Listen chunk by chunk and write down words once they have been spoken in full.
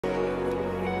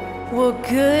Well,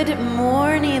 good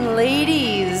morning,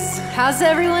 ladies. How's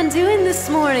everyone doing this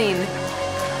morning?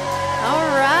 All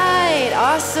right,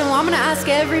 awesome. Well, I'm going to ask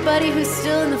everybody who's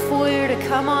still in the foyer to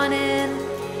come on in.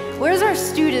 Where's our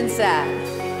students at?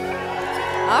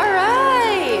 All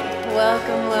right.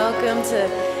 Welcome to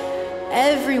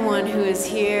everyone who is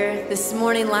here this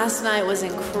morning. Last night was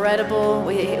incredible.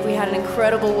 We had an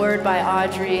incredible word by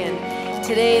Audrey, and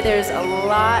today there's a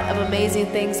lot of amazing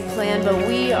things planned, but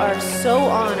we are so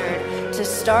honored to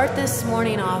start this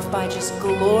morning off by just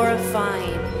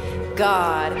glorifying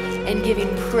God and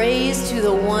giving praise to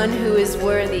the one who is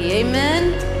worthy.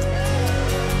 Amen.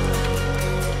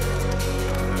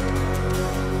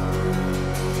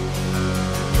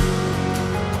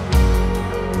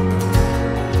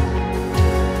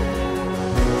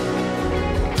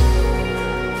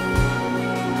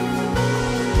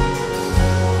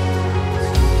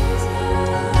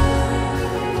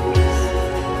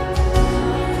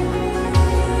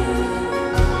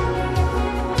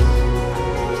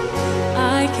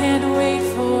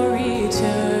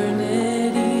 Eternity,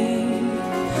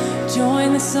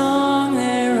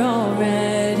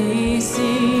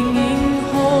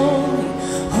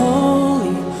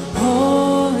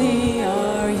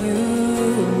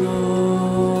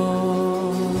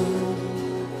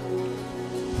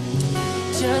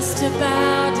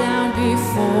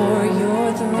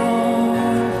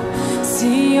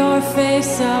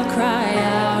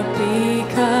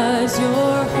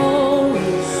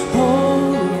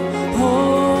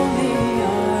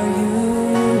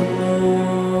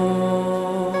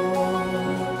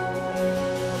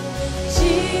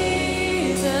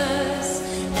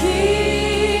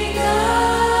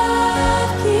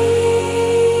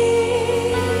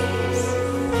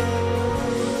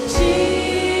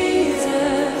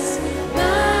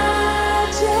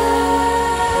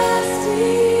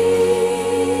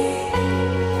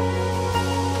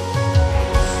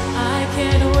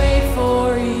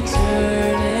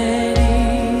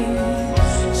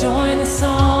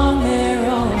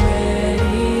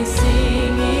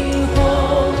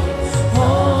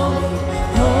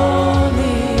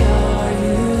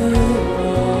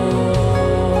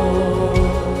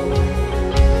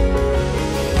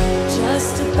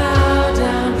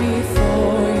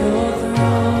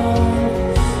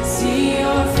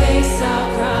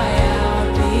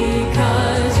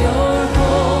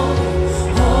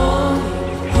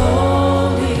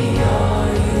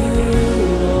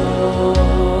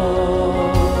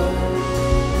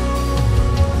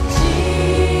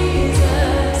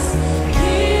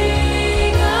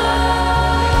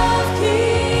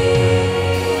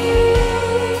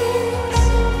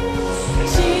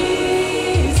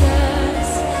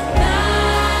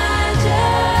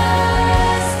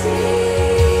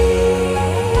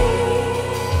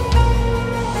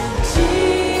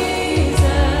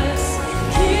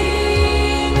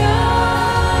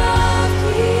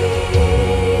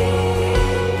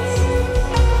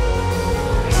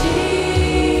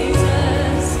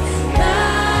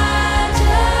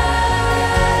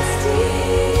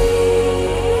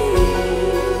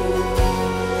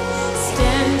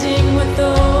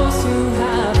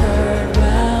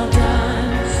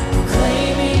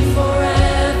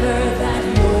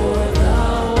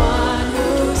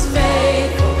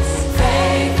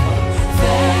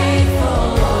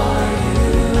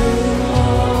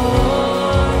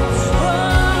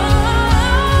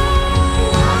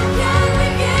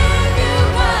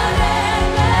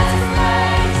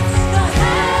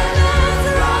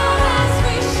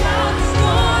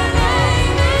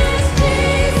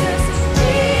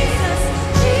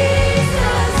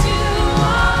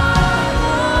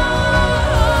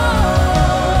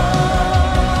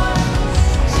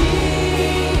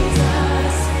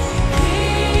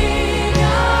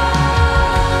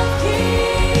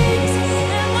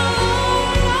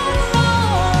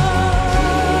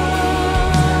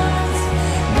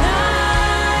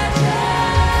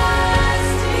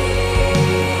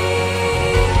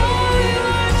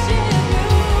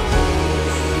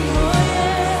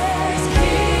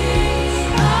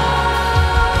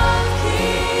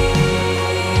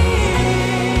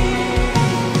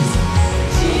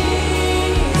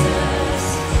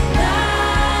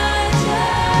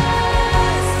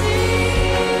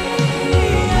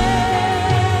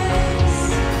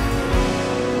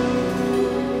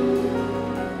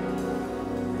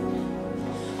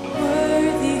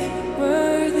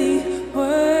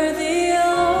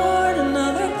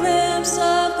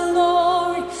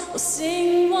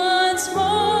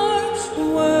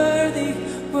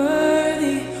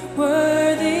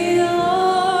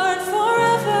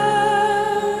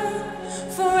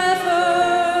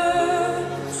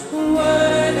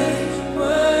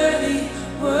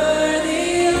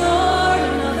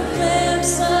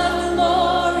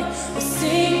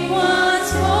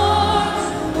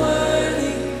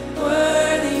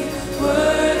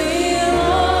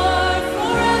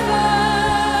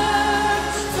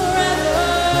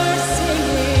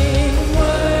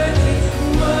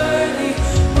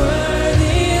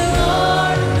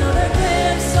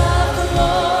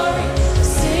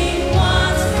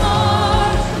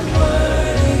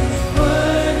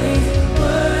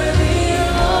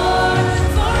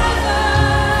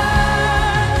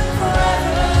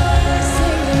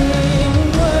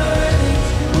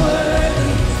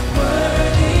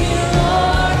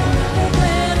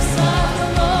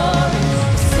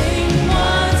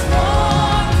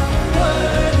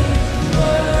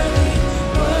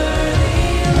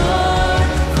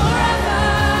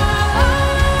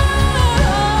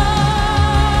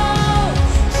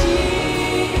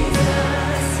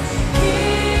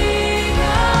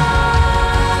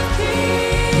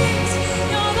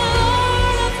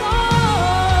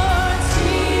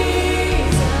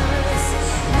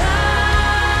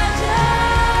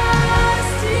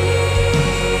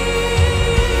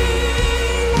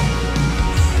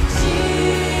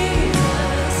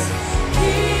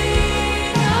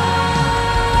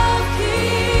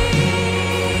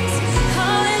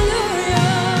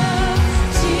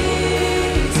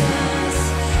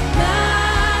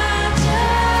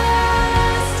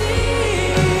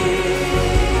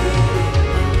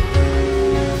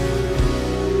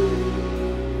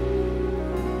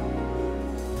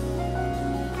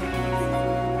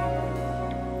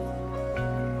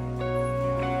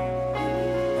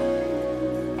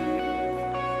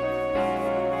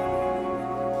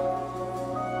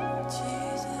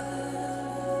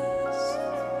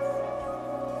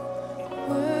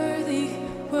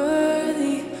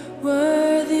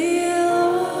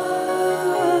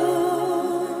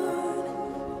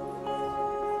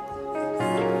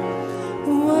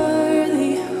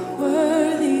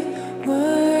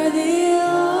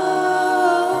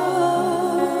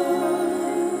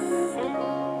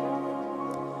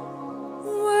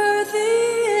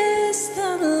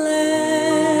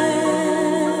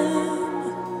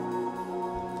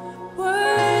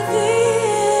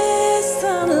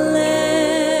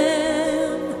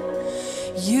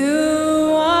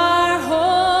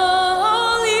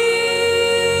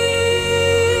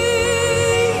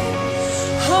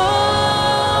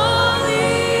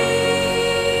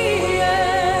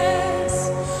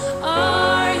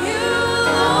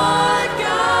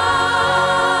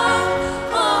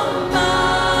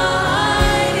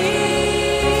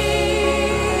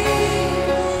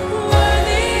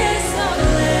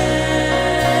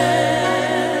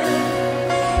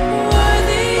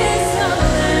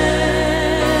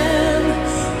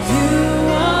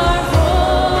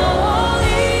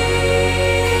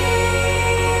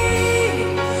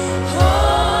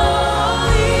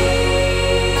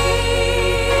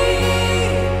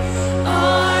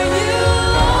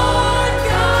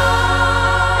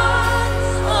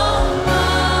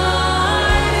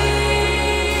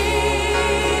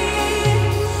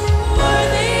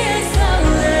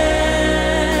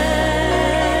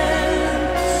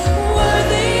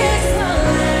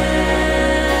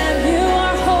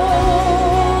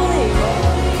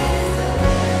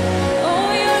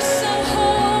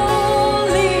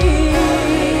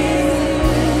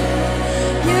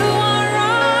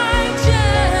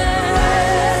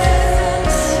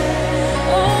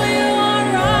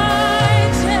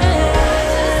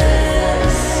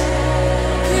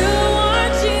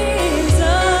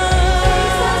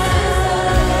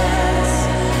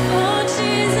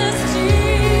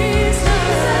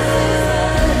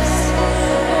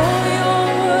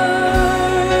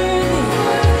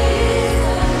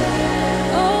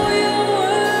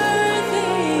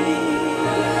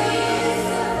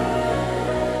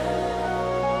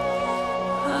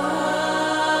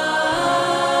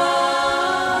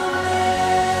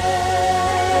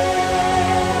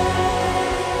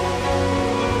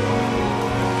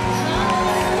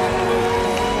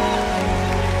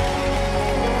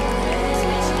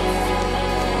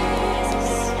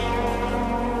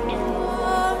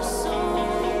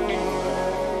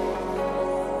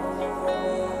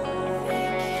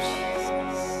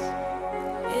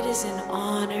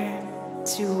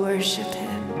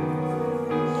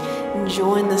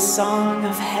 join the song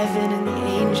of heaven and the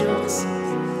angels.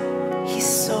 He's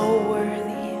so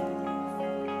worthy.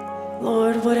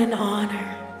 Lord, what an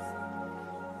honor.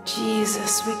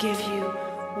 Jesus, we give you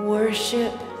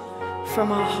worship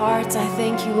from our hearts. I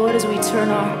thank you, Lord, as we turn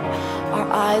our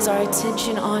eyes, our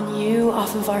attention on you,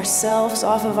 off of ourselves,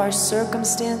 off of our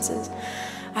circumstances.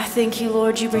 I thank you,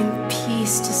 Lord, you bring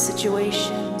peace to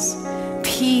situations,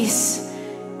 peace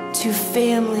to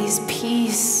families,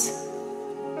 peace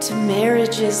to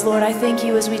marriages. Lord, I thank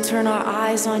you as we turn our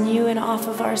eyes on you and off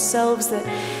of ourselves, that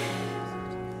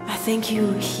I thank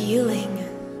you healing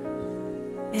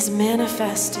is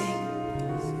manifesting,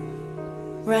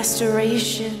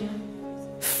 restoration,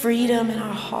 freedom in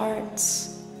our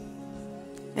hearts,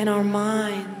 in our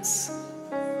minds.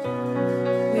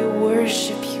 We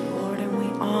worship you, Lord, and we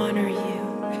honor you.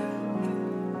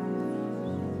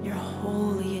 You're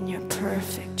holy and you're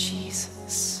perfect,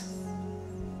 Jesus.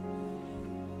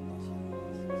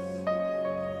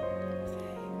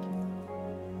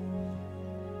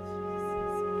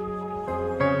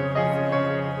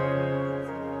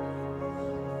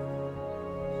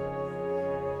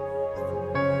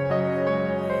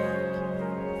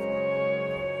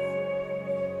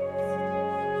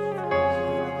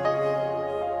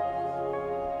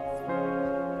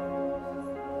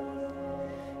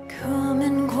 Come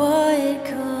in quiet,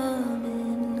 come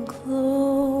in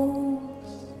close.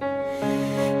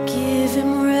 Give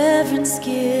him reverence,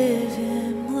 give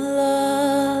him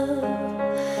love.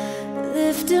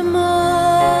 Lift him up,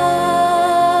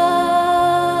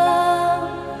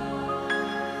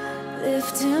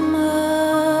 lift him up.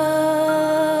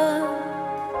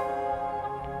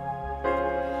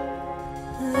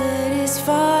 Let his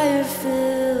fire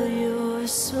fill your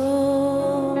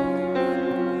soul,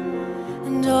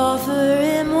 and offer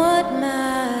him what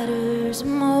matters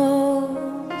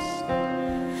most.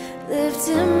 Lift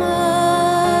him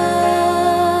up,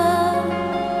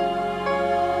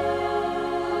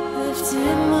 lift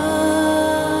him up.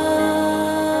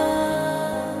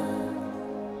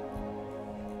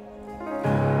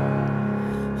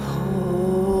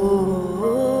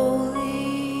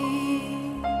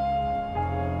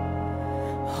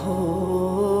 Holy,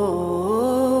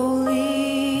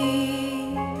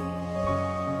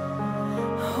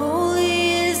 holy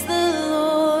is the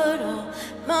Lord.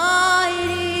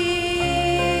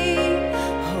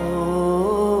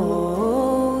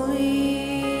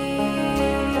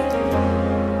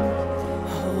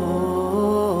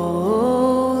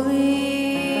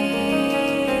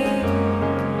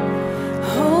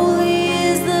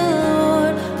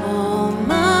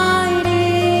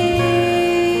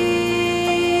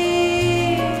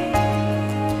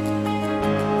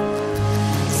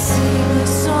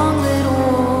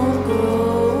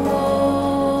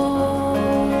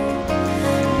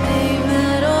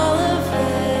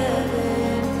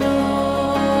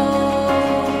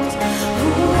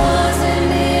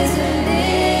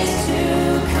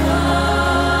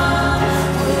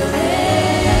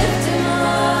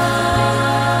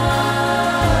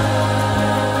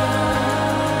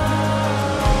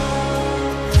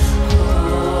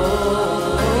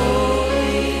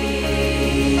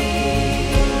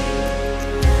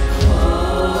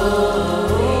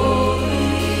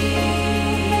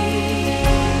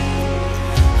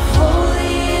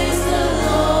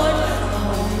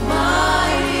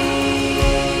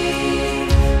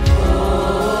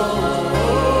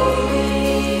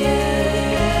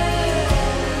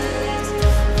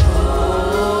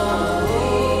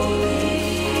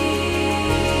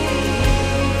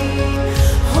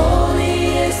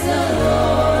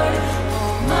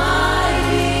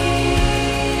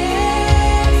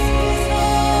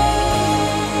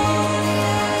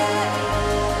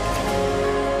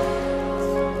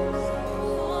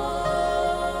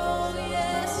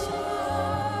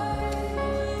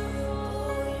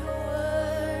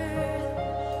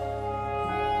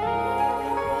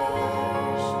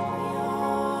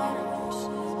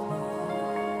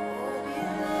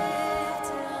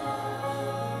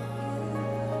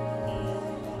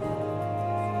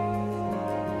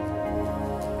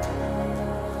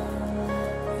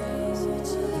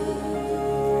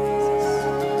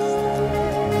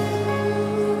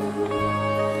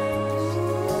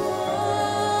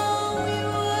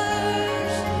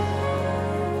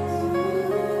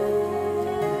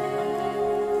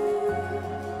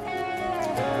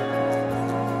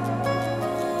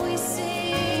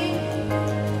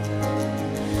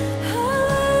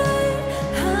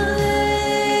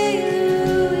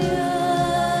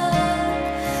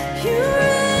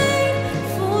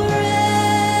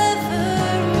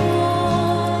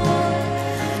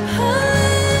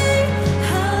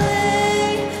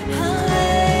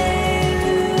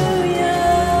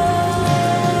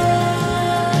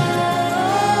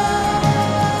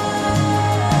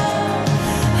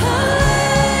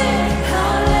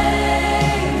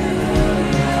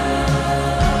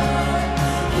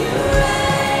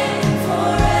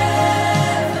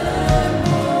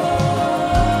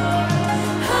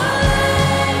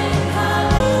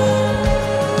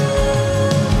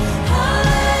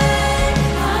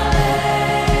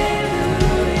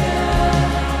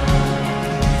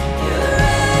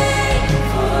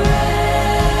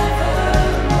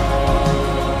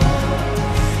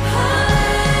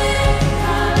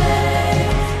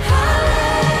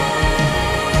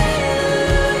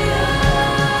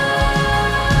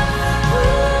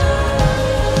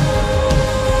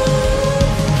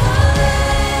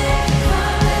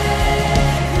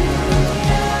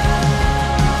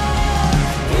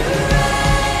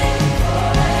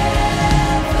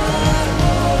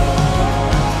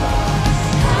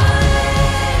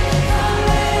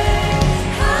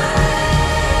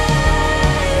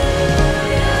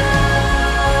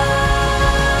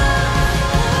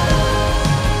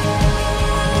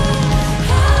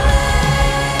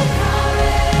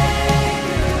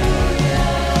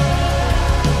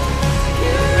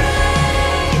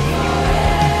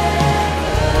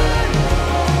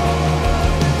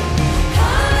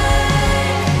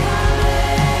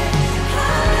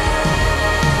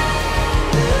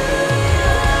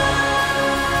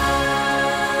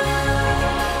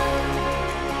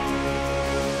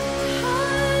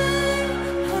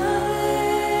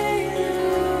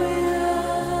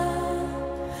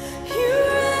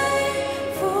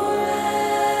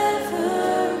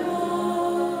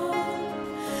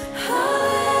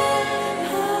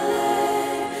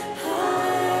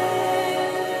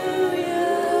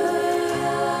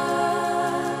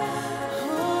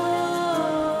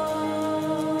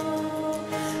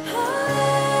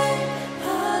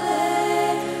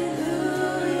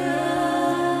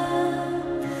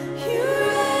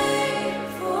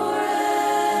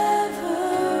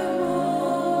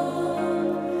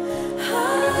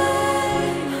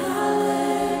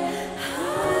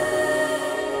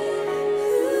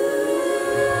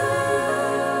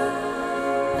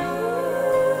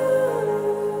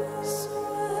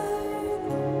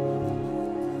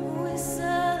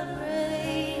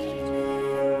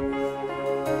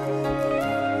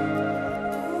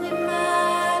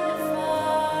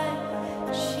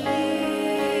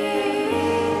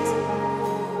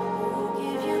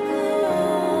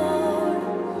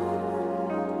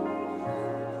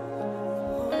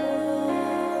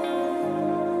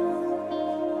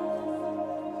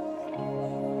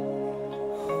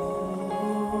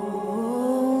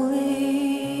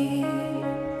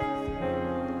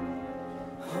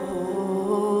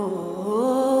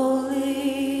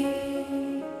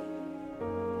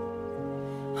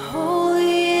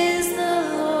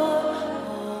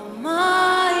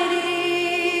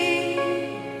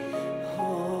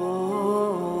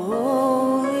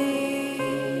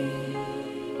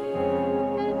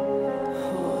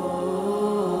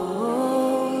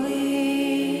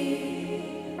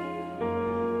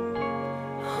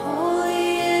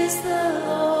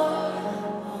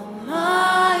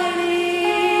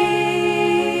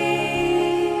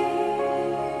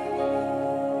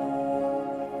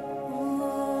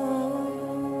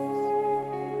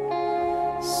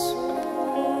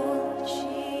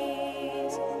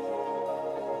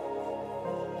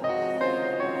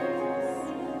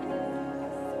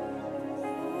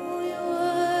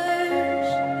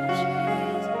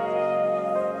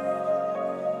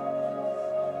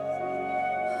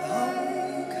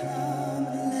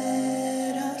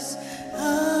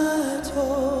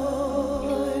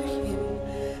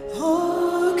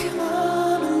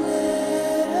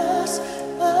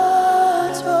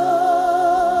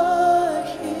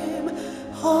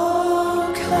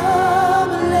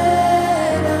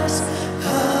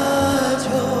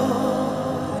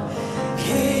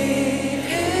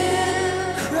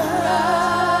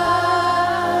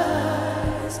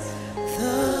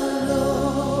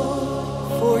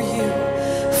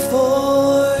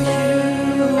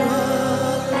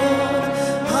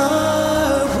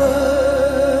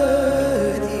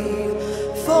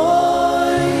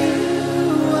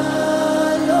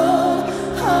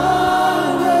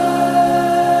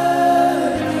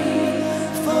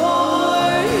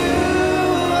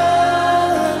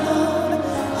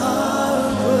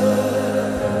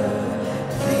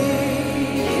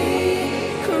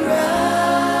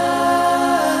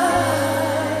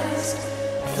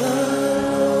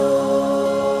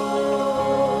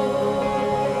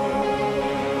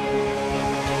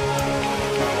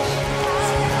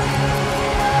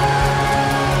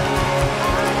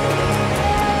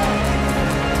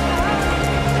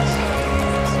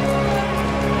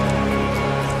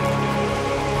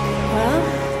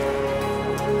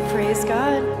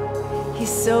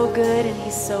 good and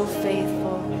he's so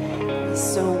faithful. He's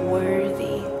so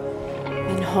worthy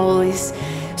and holy.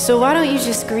 So why don't you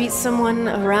just greet someone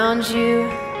around you,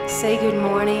 say good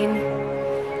morning.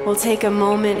 We'll take a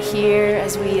moment here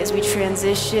as we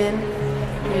transition.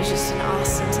 It was just an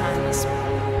awesome time this morning.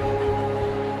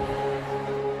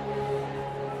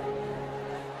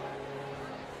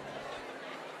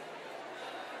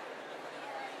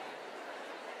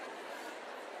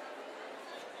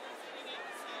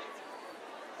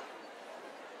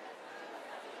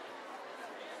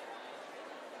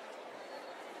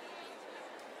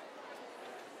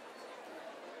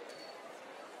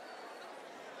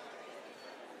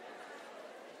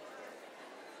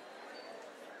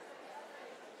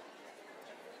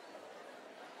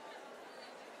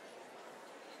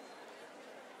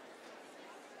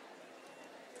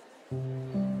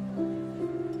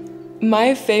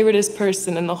 My favoriteest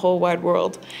person in the whole wide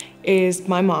world is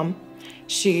my mom.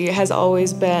 She has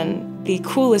always been the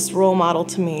coolest role model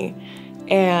to me,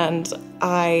 and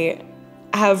I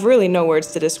have really no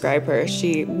words to describe her.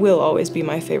 She will always be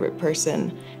my favorite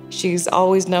person. She's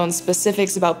always known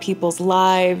specifics about people's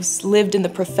lives, lived in the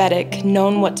prophetic,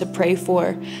 known what to pray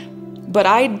for. But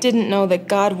I didn't know that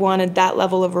God wanted that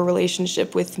level of a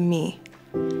relationship with me.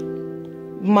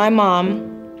 My mom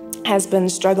has been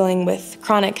struggling with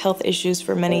chronic health issues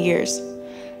for many years.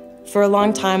 For a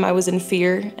long time, I was in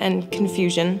fear and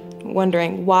confusion,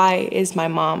 wondering, why is my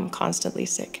mom constantly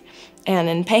sick and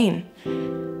in pain?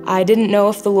 I didn't know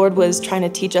if the Lord was trying to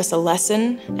teach us a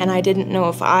lesson, and I didn't know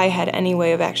if I had any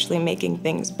way of actually making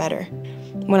things better.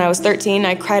 When I was 13,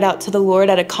 I cried out to the Lord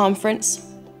at a conference.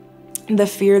 The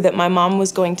fear that my mom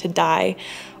was going to die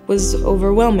was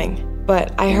overwhelming.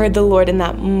 But I heard the Lord in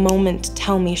that moment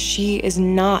tell me she is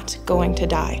not going to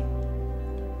die.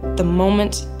 The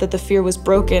moment that the fear was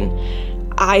broken,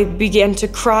 I began to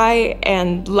cry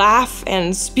and laugh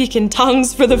and speak in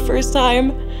tongues for the first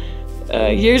time.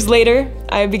 Years later,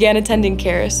 I began attending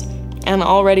Charis, and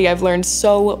already I've learned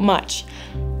so much.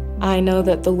 I know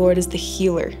that the Lord is the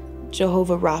healer,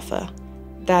 Jehovah Rapha.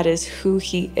 That is who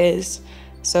he is.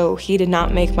 So he did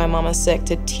not make my mama sick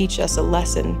to teach us a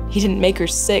lesson. He didn't make her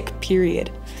sick, period.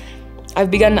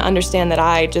 I've begun to understand that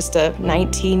I, just a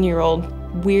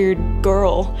 19-year-old weird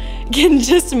girl, can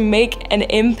just make an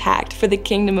impact for the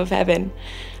kingdom of heaven.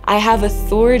 I have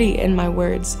authority in my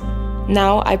words.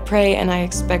 Now I pray and I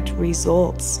expect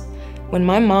results. When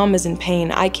my mom is in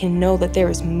pain, I can know that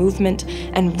there is movement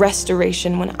and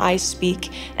restoration when I speak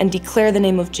and declare the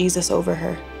name of Jesus over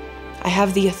her. I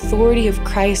have the authority of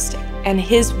Christ and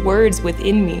his words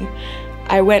within me.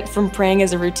 I went from praying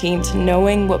as a routine to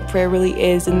knowing what prayer really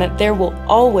is and that there will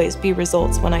always be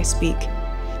results when I speak.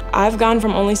 I've gone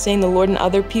from only saying the Lord and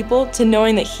other people to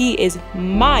knowing that he is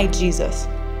my Jesus.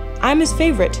 I'm his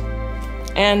favorite.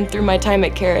 And through my time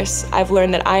at Charis, I've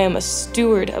learned that I am a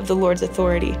steward of the Lord's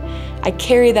authority. I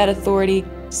carry that authority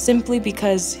simply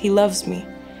because he loves me.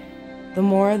 The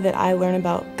more that I learn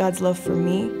about God's love for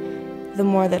me, the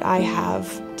more that I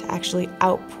have to actually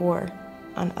outpour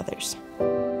on others.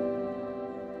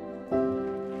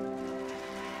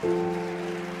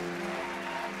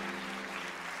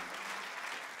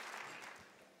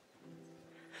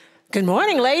 Good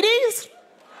morning, ladies.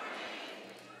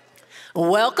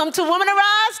 Welcome to Women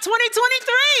Arise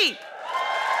 2023.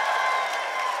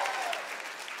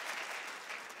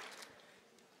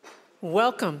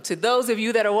 Welcome to those of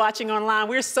you that are watching online.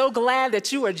 We're so glad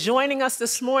that you are joining us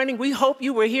this morning. We hope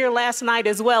you were here last night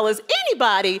as well as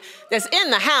anybody that's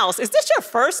in the house. Is this your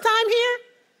first time here?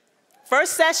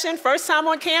 First session, first time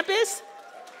on campus?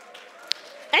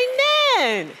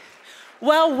 Amen.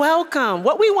 Well, welcome.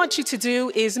 What we want you to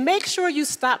do is make sure you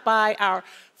stop by our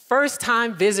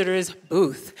first-time visitors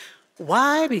booth.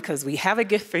 Why? Because we have a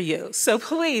gift for you. So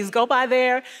please go by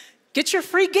there, get your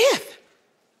free gift.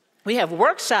 We have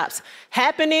workshops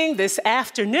happening this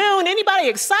afternoon. Anybody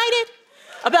excited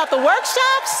about the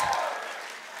workshops?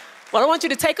 Well, I want you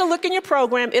to take a look in your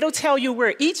program. It'll tell you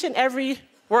where each and every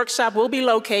workshop will be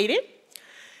located.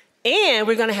 And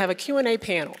we're going to have a Q&A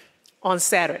panel on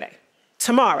Saturday,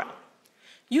 tomorrow.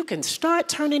 You can start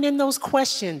turning in those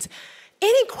questions.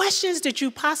 Any questions that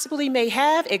you possibly may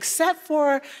have, except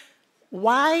for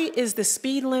why is the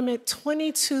speed limit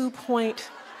 22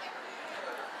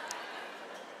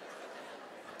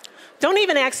 Don't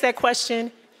even ask that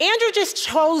question. Andrew just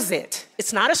chose it.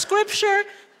 It's not a scripture.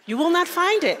 You will not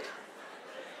find it.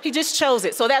 He just chose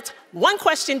it. So that's one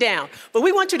question down. But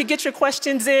we want you to get your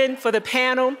questions in for the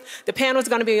panel. The panel is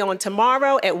going to be on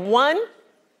tomorrow at 1.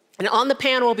 And on the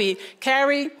panel will be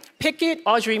Carrie Pickett,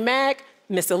 Audrey Mack,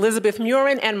 Miss Elizabeth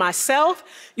Murin, and myself.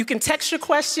 You can text your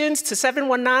questions to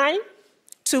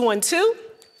 719-212-3232.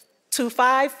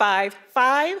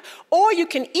 2555, or you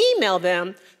can email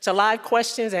them to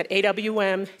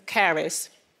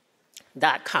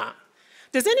livequestions@awmcaris.com.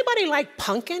 Does anybody like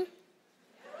pumpkin?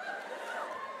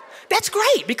 That's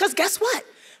great, because guess what?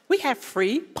 We have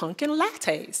free pumpkin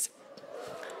lattes.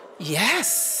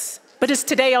 Yes, but it's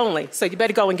today only, so you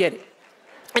better go and get it.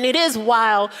 And it is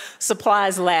while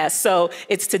supplies last, so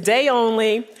it's today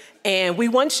only, and we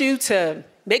want you to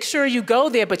make sure you go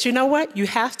there, but you know what? You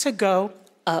have to go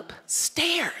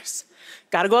upstairs.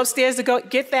 Got to go upstairs to go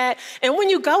get that. And when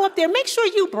you go up there, make sure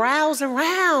you browse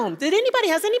around. Has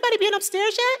anybody been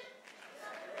upstairs yet?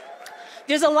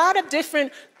 There's a lot of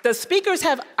the speakers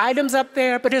have items up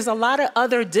there, but there's a lot of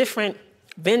other different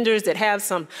vendors that have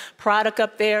some product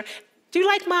up there. Do you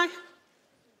like my?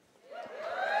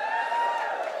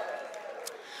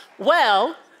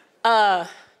 Well,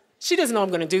 she doesn't know I'm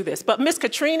going to do this, but Miss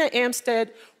Katrina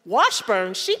Amstead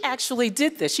Washburn, she actually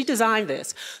did this. She designed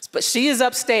this, but she is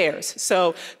upstairs.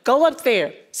 So go up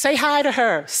there, say hi to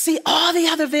her, see all the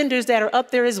other vendors that are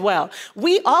up there as well.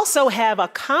 We also have a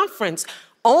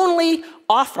conference-only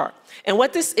offer. And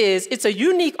what this is, it's a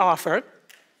unique offer.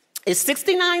 It's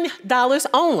 $69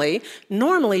 only.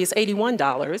 Normally it's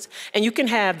 $81. And you can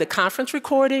have the conference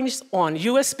recordings on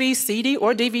USB, CD,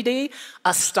 or DVD,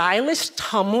 a stylish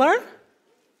tumbler,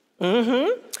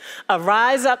 a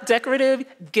rise-up decorative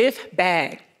gift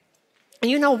bag. And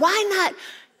you know, why not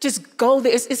just go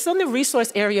there? It's in the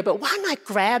resource area, but why not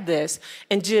grab this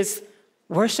and just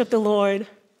worship the Lord?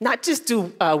 Not just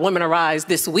do Women Arise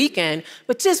this weekend,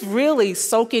 but just really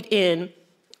soak it in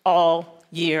all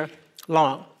year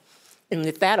long. And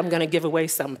with that, I'm going to give away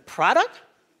some product.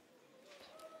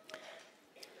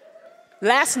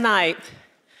 Last night,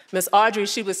 Miss Audrey,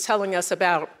 she was telling us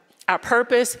about our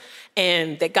purpose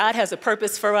and that God has a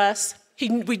purpose for us.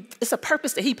 It's a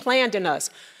purpose that He planned in us.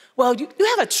 Well, you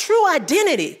have a true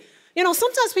identity. You know,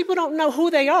 sometimes people don't know who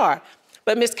they are.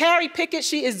 But Miss Carrie Pickett,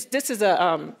 this is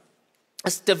a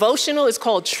devotional. It's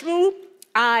called True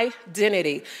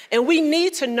Identity. And we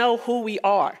need to know who we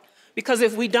are. Because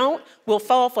if we don't, we'll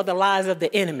fall for the lies of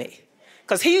the enemy.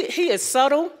 Because he is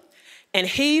subtle, and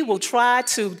he will try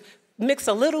to mix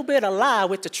a little bit of lie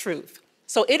with the truth.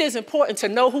 So it is important to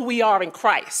know who we are in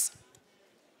Christ.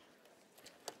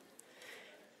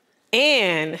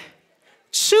 And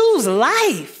choose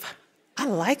life. I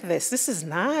like this. This is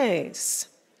nice.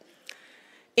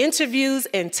 Interviews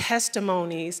and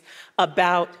testimonies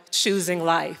about choosing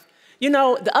life. You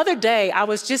know, the other day I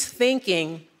was just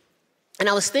thinking, and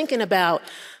I was thinking about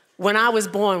when I was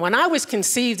born, when I was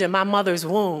conceived in my mother's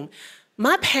womb,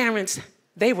 my parents,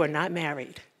 they were not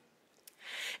married.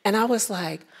 And I was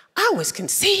like, I was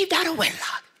conceived out of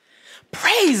wedlock.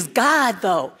 Praise God,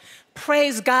 though.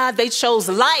 Praise God, they chose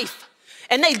life.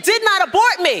 And they did not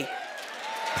abort me.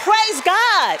 Praise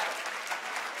God.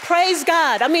 Praise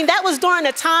God. I mean, that was during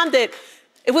a time that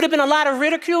it would have been a lot of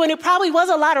ridicule, and it probably was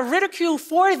a lot of ridicule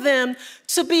for them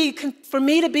for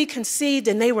me to be conceived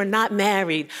and they were not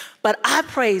married. But I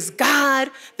praise God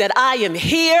that I am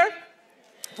here.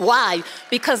 Why?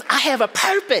 Because I have a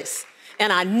purpose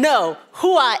and I know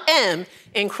who I am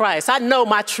in Christ. I know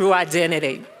my true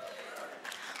identity.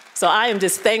 So I am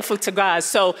just thankful to God.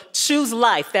 So choose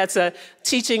life. That's a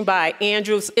teaching by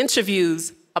Andrew's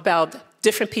interviews about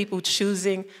different people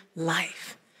choosing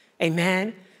life.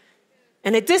 Amen.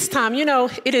 And at this time, you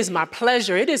know, it is my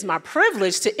pleasure, it is my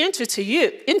privilege to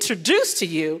introduce to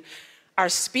you our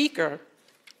speaker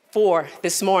for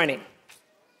this morning.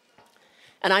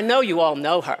 And I know you all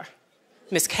know her,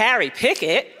 Miss Carrie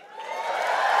Pickett.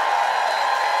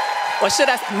 Or should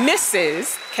I,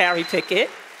 Mrs. Carrie Pickett.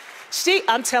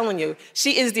 I'm telling you,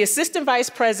 she is the Assistant Vice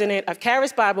President of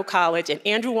Charis Bible College and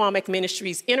Andrew Womack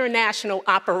Ministries International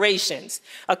Operations.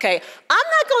 Okay, I'm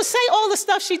not gonna say all the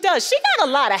stuff she does. She got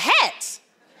a lot of hats.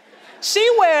 She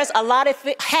wears a lot of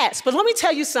hats, but let me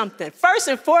tell you something. First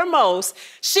and foremost,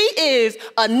 she is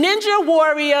a ninja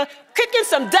warrior, kicking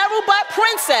some devil butt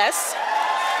princess.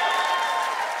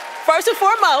 First and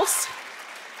foremost,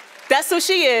 that's who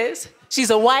she is. She's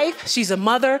a wife, she's a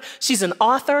mother, she's an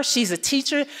author, she's a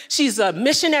teacher, she's a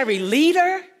missionary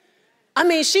leader. I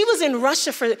mean, she was in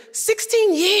Russia for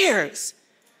 16 years,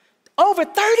 over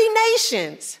 30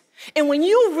 nations. And when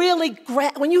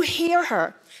you hear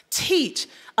her teach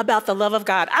about the love of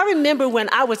God, I remember when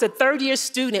I was a third-year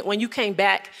student when you came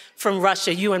back from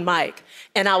Russia, you and Mike,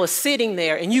 and I was sitting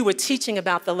there and you were teaching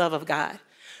about the love of God.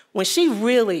 When she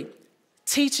really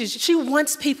teaches, she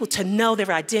wants people to know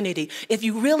their identity. If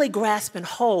you really grasp and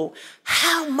hold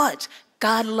how much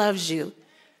God loves you,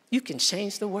 you can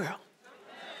change the world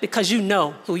because you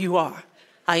know who you are.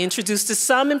 I introduce to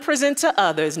some and present to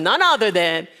others none other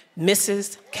than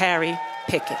Mrs. Carrie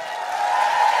Pickett.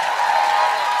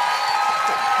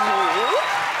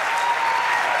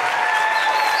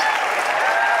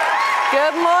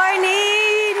 Good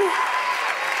morning.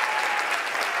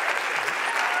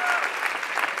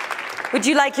 Would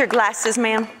you like your glasses,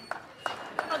 ma'am?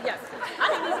 Oh, yes. I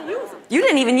didn't even use them. You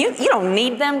didn't even use, you don't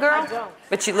need them, girl. I don't.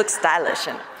 But you look stylish.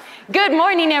 Good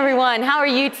morning, everyone. How are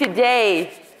you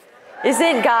today?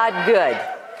 Isn't God good?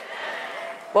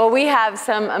 Well, we have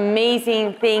some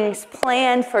amazing things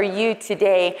planned for you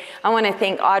today. I want to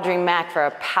thank Audrey Mack for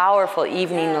a powerful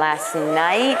evening last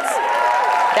night.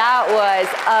 That was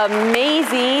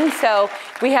amazing. So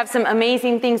we have some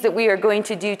amazing things that we are going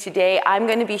to do today. I'm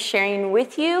going to be sharing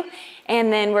with you,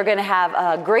 and then we're going to have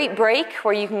a great break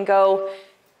where you can go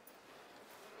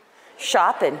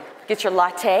shop and get your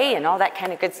latte and all that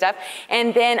kind of good stuff.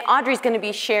 And then Audrey's going to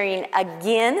be sharing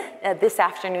again this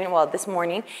afternoon, well, this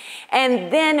morning.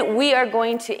 And then we are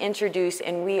going to introduce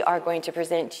and we are going to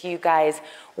present to you guys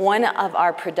one of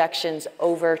our productions,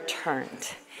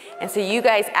 Overturned. And so you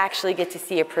guys actually get to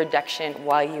see a production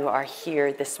while you are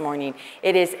here this morning.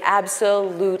 It is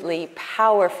absolutely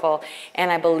powerful,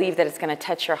 and I believe that it's going to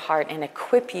touch your heart and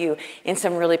equip you in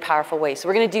some really powerful ways. So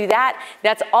we're going to do that.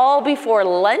 That's all before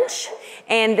lunch,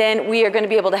 and then we are going to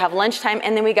be able to have lunchtime,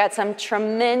 and then we got some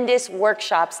tremendous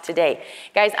workshops today.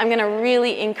 Guys, I'm going to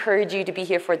really encourage you to be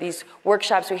here for these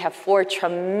workshops. We have 4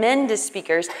 tremendous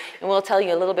speakers, and we'll tell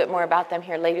you a little bit more about them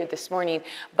here later this morning,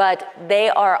 but they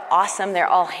are awesome. They're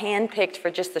all handpicked for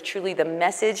just truly the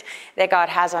message that God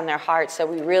has on their hearts. So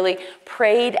we really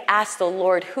prayed, asked the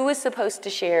Lord who was supposed to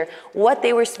share, what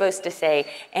they were supposed to say,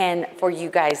 and for you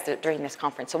guys during this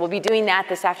conference. So we'll be doing that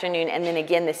this afternoon. And then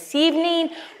again this evening,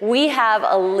 we have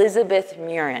Elizabeth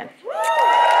Murin.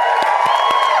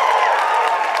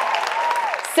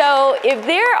 So if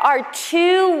there are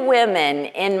 2 women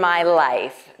in my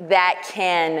life that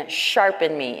can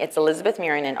sharpen me, it's Elizabeth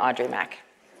Murin and Audrey Mack.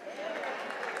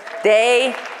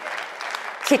 They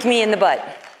kick me in the butt.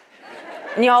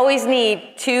 And you always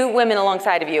need 2 women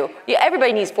alongside of you.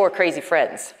 Everybody needs 4 crazy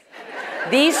friends.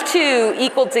 These 2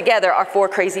 equaled together are 4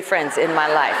 crazy friends in my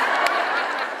life.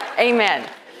 Amen.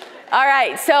 All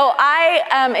right, so I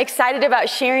am excited about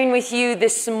sharing with you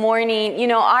this morning. You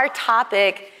know, our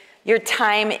topic, your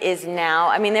time is now.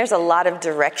 I mean, there's a lot of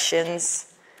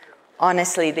directions,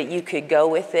 honestly, that you could go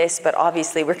with this, but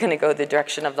obviously we're going to go the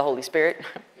direction of the Holy Spirit.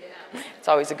 It's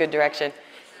always a good direction.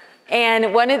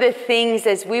 And one of the things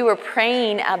as we were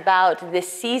praying about this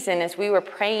season, as we were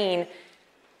praying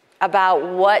about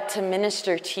what to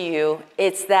minister to you,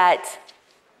 it's that,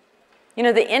 you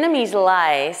know, the enemy's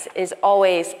lies is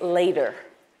always later.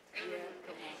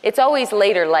 It's always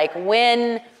later, like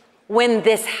when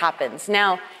this happens.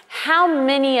 Now, how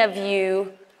many of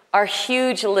you are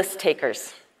huge list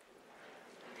takers?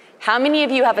 How many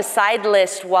of you have a side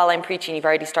list while I'm preaching? You've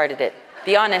already started it.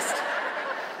 Be honest.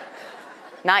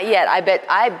 Not yet. I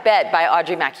bet by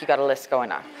Audrey Mack you got a list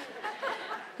going on.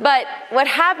 But what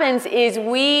happens is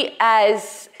we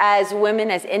as women,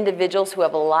 as individuals who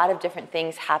have a lot of different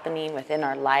things happening within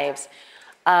our lives,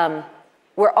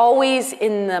 we're always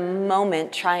in the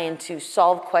moment trying to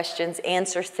solve questions,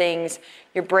 answer things.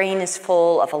 Your brain is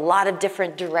full of a lot of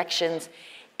different directions.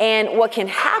 And what can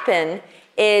happen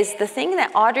is the thing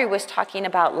that Audrey was talking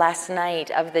about last night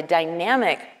of the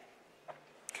dynamic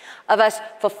of us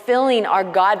fulfilling our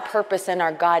God purpose and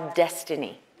our God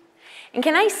destiny. And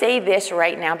can I say this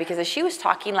right now? Because as she was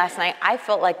talking last night, I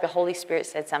felt like the Holy Spirit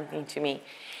said something to me.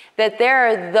 That there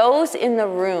are those in the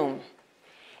room,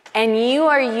 and you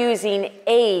are using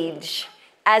age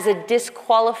as a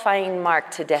disqualifying mark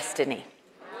to destiny.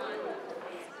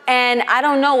 And I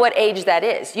don't know what age that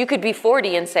is. You could be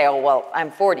 40 and say, oh, well,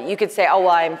 I'm 40. You could say, oh,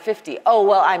 well, I'm 50. Oh,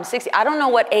 well, I'm 60. I don't know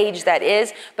what age that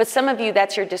is, but some of you,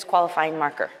 that's your disqualifying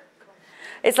marker.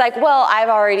 It's like, well, I've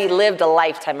already lived a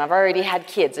lifetime. I've already had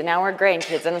kids, and now we're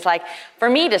grandkids. And it's like, for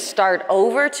me to start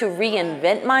over, to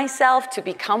reinvent myself, to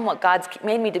become what God's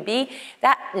made me to be,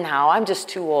 no, I'm just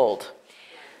too old.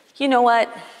 You know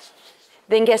what?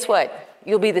 Then guess what?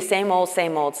 You'll be the same old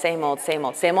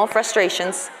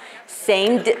frustrations,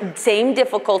 same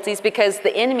difficulties, because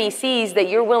the enemy sees that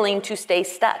you're willing to stay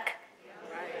stuck.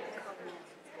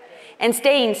 And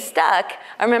staying stuck,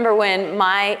 I remember when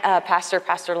my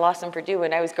Pastor Lawson Purdue,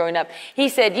 when I was growing up, he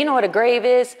said, you know what a grave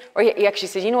is? Or he actually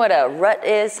said, you know what a rut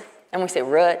is? And we say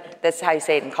rut. That's how you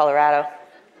say it in Colorado,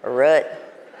 a rut.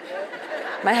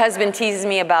 My husband teases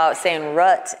me about saying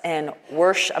rut and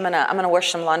wash. I'm gonna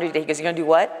wash some laundry today. He goes, you're gonna do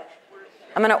what?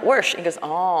 I'm gonna wash. He goes,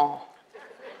 oh.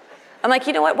 I'm like,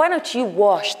 you know what? Why don't you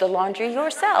wash the laundry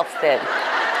yourself then?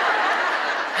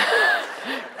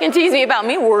 can tease me about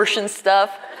me washing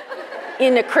stuff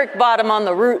in the creek bottom on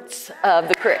the roots of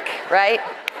the creek, right?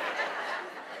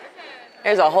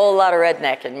 There's a whole lot of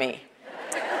redneck in me.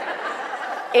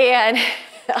 And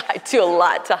I do a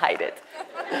lot to hide it.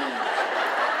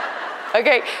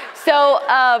 Okay, so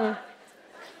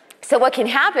what can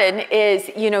happen is,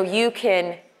 you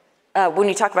can, when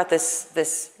you talk about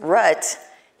this rut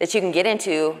that you can get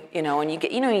into, and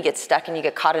you get stuck and you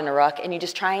get caught in a ruck, and you're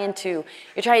trying to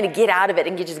get out of it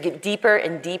and you just get deeper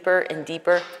and deeper and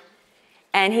deeper.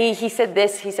 And he said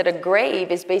this, he said, a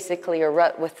grave is basically a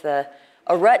rut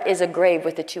is a grave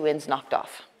with the two ends knocked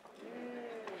off.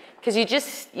 Because you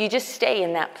just stay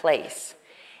in that place.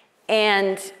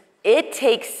 And it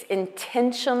takes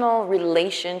intentional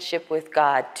relationship with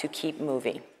God to keep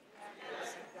moving.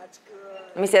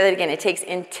 Let me say that again. It takes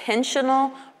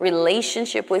intentional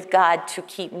relationship with God to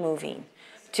keep moving,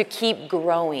 to keep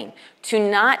growing, to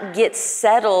not get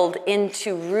settled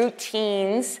into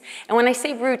routines. And when I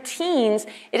say routines,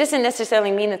 it doesn't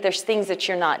necessarily mean that there's things that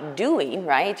you're not doing,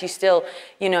 right? You still,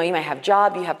 you might have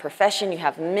job, you have profession, you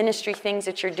have ministry things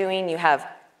that you're doing, you have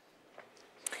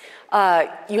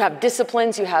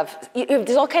disciplines,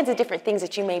 there's all kinds of different things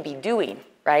that you may be doing,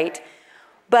 right?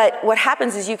 But what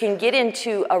happens is you can get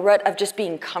into a rut of just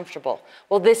being comfortable.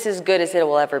 Well, this is good as it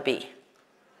will ever be.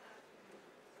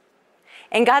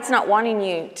 And God's not wanting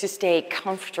you to stay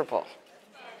comfortable.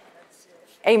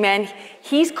 Amen.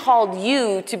 He's called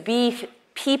you to be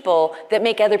people that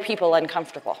make other people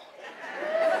uncomfortable.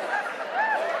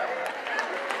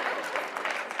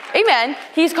 Amen.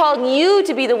 He's called you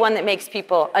to be the one that makes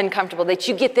people uncomfortable, that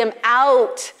you get them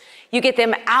out. You get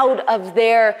them out of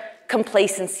their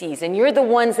complacencies. And you're the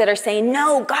ones that are saying,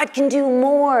 no, God can do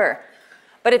more.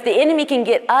 But if the enemy can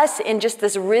get us in just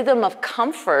this rhythm of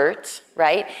comfort,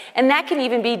 right? And that can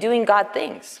even be doing God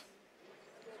things.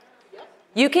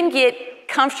 You can get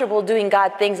comfortable doing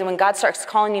God things, and when God starts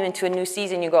calling you into a new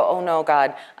season, you go, oh no,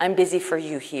 God, I'm busy for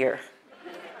you here.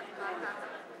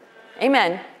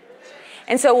 Amen.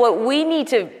 And so what we need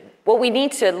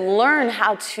to learn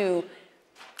how to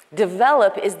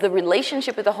develop is the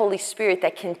relationship with the Holy Spirit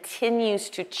that continues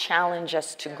to challenge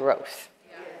us to growth.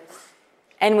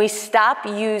 And we stop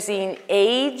using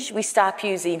age, we stop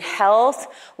using health,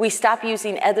 we stop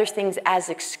using other things as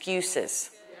excuses,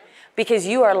 because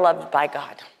you are loved by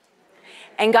God.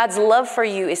 And God's love for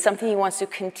you is something he wants to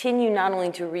continue not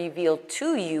only to reveal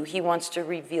to you, he wants to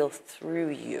reveal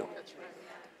through you.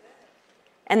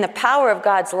 And the power of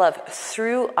God's love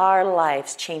through our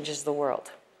lives changes the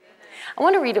world. I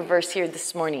want to read a verse here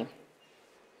this morning.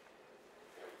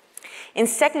 In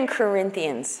 2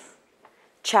 Corinthians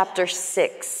chapter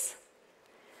 6,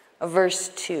 verse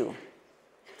 2.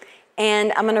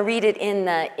 And I'm going to read it in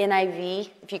the NIV,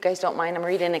 if you guys don't mind. I'm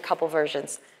reading in a couple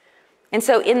versions. And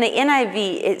so in the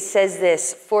NIV, it says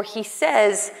this, for he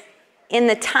says, in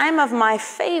the time of my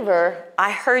favor,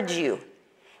 I heard you.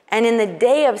 And in the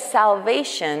day of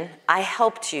salvation, I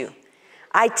helped you.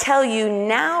 I tell you,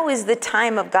 now is the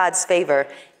time of God's favor.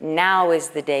 Now is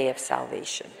the day of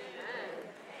salvation.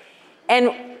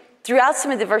 And throughout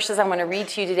some of the verses I'm going to read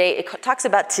to you today, it talks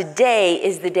about today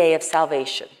is the day of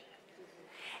salvation.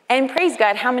 And praise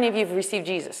God, how many of you have received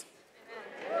Jesus?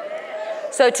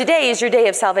 So today is your day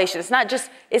of salvation.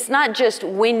 It's not just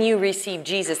when you receive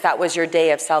Jesus, that was your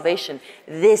day of salvation.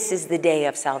 This is the day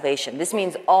of salvation. This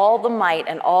means all the might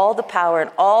and all the power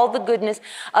and all the goodness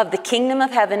of the kingdom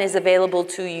of heaven is available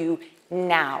to you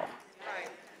now,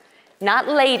 not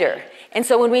later. And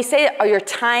so when we say, oh, your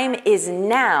time is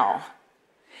now,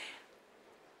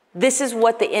 this is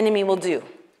what the enemy will do.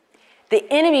 The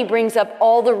enemy brings up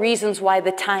all the reasons why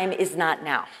the time is not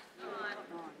now.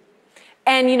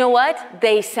 And you know what?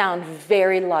 They sound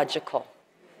very logical.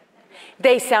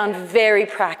 They sound very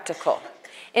practical.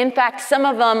 In fact, some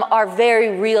of them are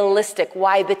very realistic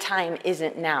why the time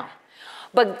isn't now.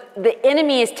 But the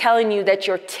enemy is telling you that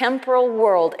your temporal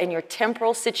world and your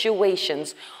temporal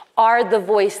situations are the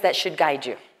voice that should guide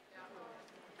you.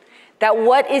 That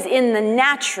what is in the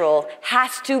natural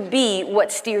has to be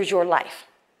what steers your life.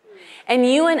 And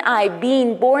you and I,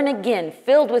 being born again,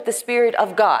 filled with the Spirit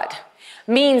of God,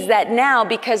 means that now,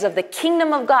 because of the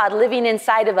kingdom of God living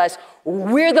inside of us,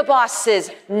 we're the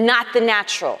bosses, not the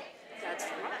natural.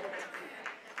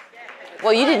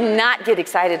 Well, you did not get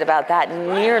excited about that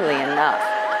nearly enough.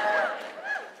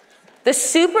 The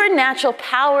supernatural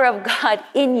power of God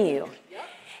in you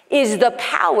is the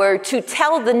power to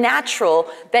tell the natural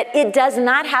that it does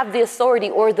not have the authority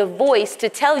or the voice to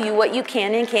tell you what you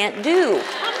can and can't do.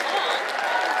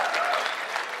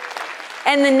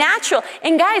 And the natural,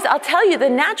 and guys, I'll tell you, the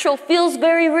natural feels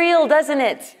very real, doesn't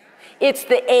it? It's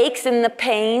the aches and the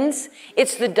pains.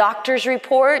 It's the doctor's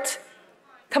report.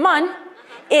 Come on.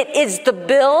 It is the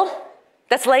bill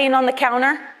that's laying on the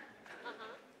counter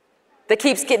that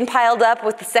keeps getting piled up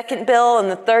with the second bill and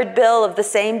the third bill of the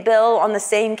same bill on the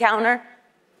same counter.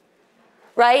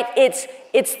 Right?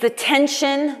 It's the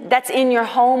tension that's in your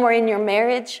home or in your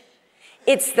marriage.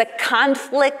 It's the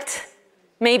conflict,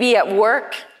 maybe at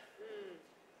work.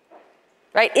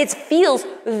 Right? It feels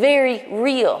very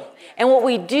real. And what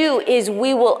we do is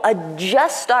we will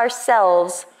adjust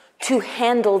ourselves to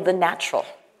handle the natural.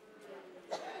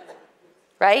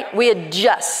 Right? We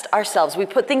adjust ourselves. We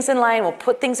put things in line. We'll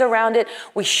put things around it.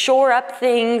 We shore up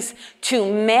things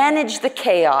to manage the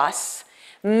chaos,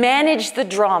 manage the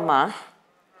drama,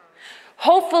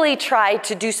 hopefully try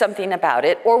to do something about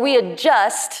it, or we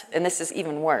adjust, and this is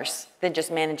even worse than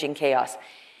just managing chaos.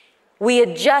 We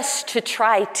adjust to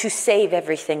try to save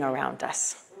everything around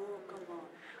us.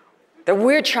 That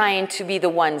we're trying to be the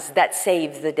ones that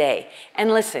save the day.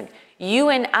 And listen, you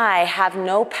and I have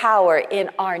no power in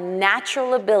our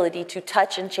natural ability to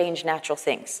touch and change natural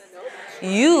things.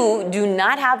 You do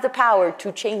not have the power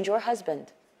to change your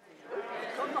husband.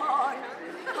 Come on.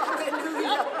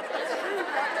 Hallelujah.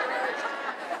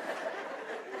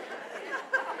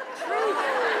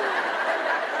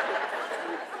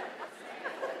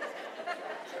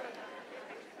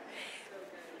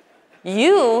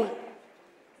 You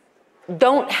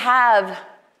don't have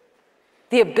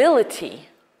the ability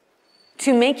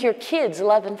to make your kids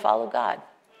love and follow God.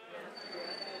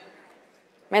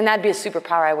 Man, that'd be a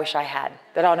superpower I wish I had,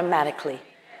 that automatically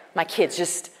my kids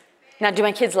just, now do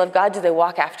my kids love God? Do they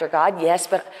walk after God? Yes,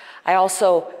 but I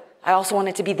also want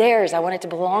it to be theirs. I want it to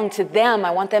belong to them.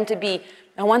 I want them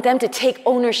to take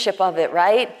ownership of it,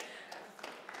 right?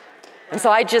 And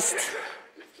so I just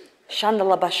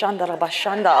shandala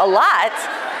bashanda a lot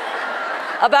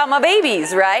about my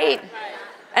babies, right?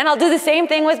 And I'll do the same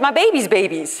thing with my babies'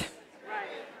 babies.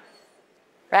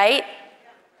 Right?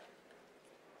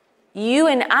 You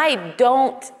and I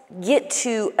don't get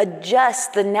to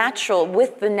adjust the natural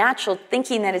with the natural,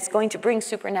 thinking that it's going to bring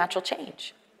supernatural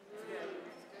change.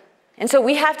 And so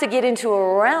we have to get into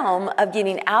a realm of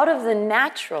getting out of the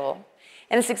natural.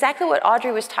 And it's exactly what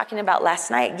Audrey was talking about last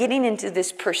night, getting into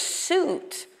this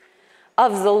pursuit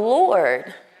of the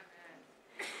Lord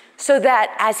so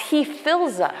that as he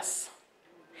fills us,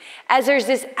 as there's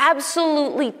this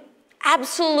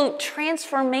absolute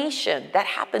transformation that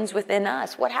happens within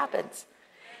us, what happens?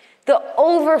 The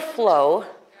overflow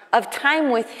of time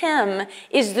with him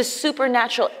is the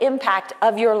supernatural impact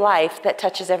of your life that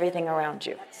touches everything around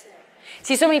you.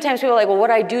 See, so many times people are like, well, what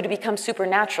do I do to become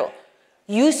supernatural?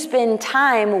 You spend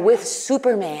time with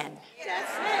Superman.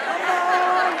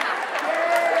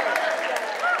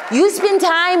 You spend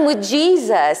time with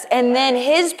Jesus, and then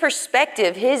his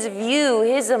perspective, his view,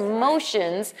 his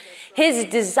emotions, his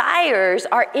desires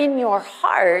are in your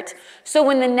heart. So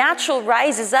when the natural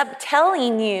rises up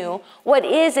telling you what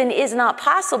is and is not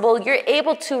possible, you're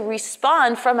able to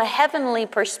respond from a heavenly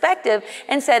perspective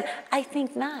and said, I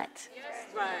think not.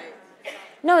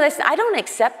 No, I don't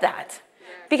accept that.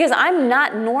 Because I'm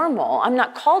not normal. I'm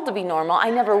not called to be normal. I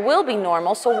never will be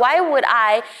normal. So why would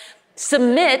I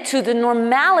submit to the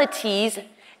normalities,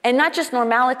 and not just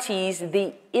normalities,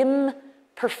 the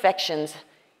imperfections,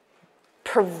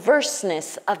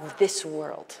 perverseness of this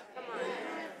world?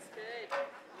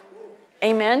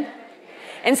 Amen?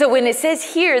 And so when it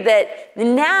says here that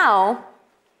now,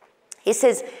 it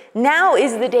says, now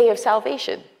is the day of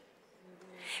salvation.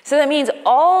 So that means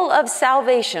all of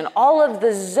salvation, all of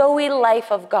the Zoe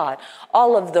life of God,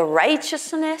 all of the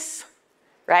righteousness,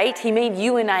 right? He made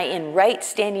you and I in right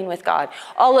standing with God.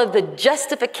 All of the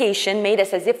justification made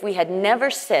us as if we had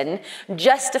never sinned,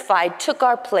 justified, took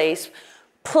our place,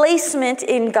 placement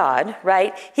in God,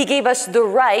 right? He gave us the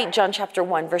right, John chapter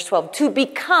 1, verse 12, to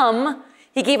become,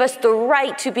 he gave us the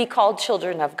right to be called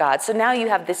children of God. So now you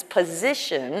have this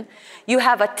position, you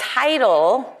have a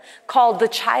title called the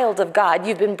child of God.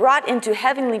 You've been brought into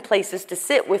heavenly places to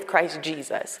sit with Christ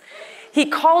Jesus. He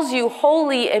calls you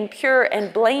holy and pure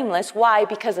and blameless. Why?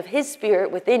 Because of his spirit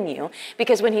within you.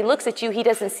 Because when he looks at you, he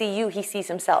doesn't see you, he sees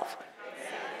himself.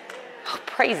 Oh,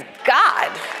 praise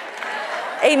God.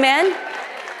 Amen.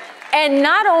 And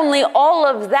not only all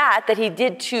of that he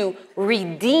did to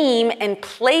redeem and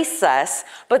place us,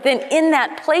 but then in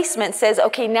that placement says,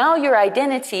 okay, now your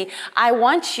identity, I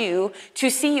want you to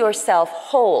see yourself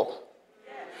whole.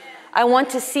 I want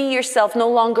to see yourself no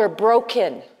longer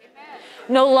broken,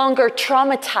 no longer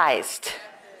traumatized,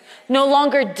 no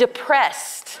longer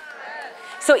depressed.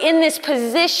 So in this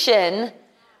position,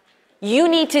 you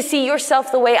need to see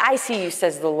yourself the way I see you,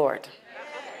 says the Lord.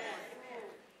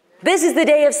 This is the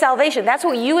day of salvation. That's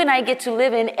what you and I get to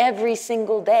live in every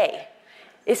single day.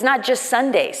 It's not just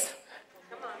Sundays.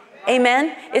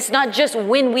 Amen? It's not just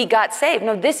when we got saved.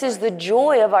 No, this is the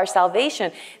joy of our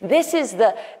salvation. This is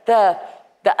the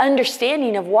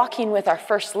understanding of walking with our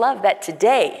first love, that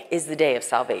today is the day of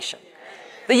salvation.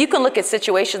 That you can look at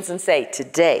situations and say,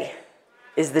 today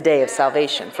is the day of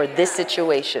salvation for this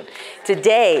situation.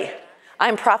 Today,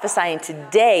 I'm prophesying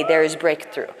today there is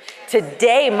breakthrough.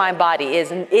 Today my body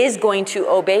is going to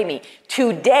obey me.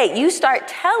 Today, you start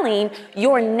telling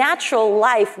your natural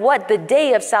life what the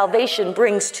day of salvation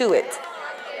brings to it.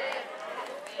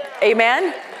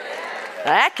 Amen?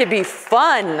 That could be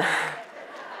fun.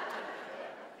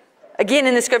 Again,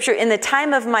 in the scripture, in the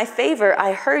time of my favor,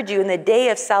 I heard you. In the day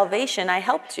of salvation, I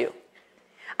helped you.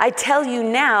 I tell you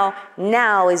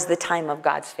now is the time of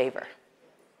God's favor.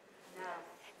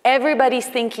 Everybody's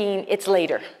thinking it's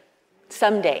later,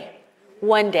 someday,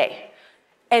 one day.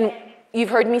 And you've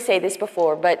heard me say this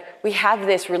before, but we have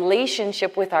this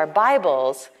relationship with our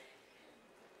Bibles,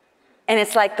 and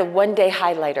it's like the one-day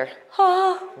highlighter.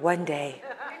 Oh, one day.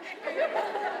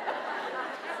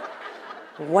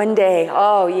 One day,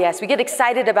 oh yes. We get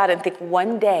excited about it and think,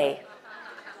 one day,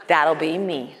 that'll be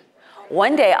me.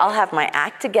 One day I'll have my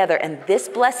act together, and this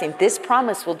blessing, this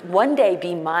promise will one day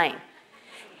be mine.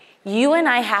 You and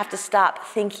I have to stop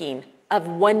thinking of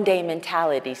one-day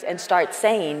mentalities and start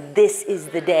saying, this is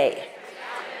the day.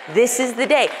 This is the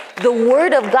day. The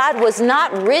Word of God was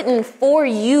not written for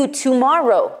you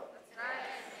tomorrow.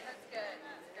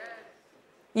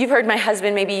 You've heard my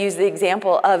husband maybe use the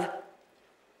example of,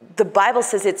 the Bible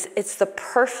says it's the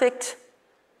perfect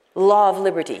law of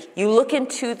liberty. You look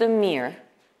into the mirror,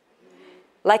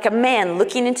 like a man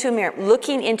looking into a mirror,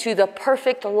 looking into the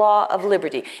perfect law of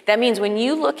liberty. That means when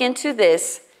you look into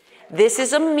this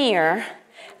is a mirror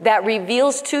that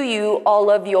reveals to you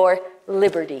all of your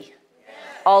liberty,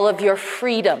 all of your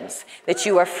freedoms, that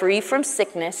you are free from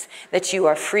sickness, that you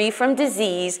are free from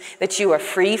disease, that you are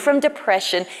free from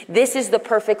depression. This is the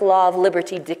perfect law of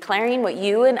liberty, declaring what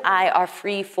you and I are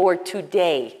free for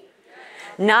today.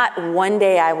 Not one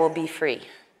day I will be free.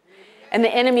 And the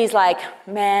enemy's like,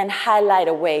 man, highlight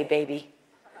away, baby.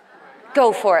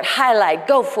 Go for it, highlight,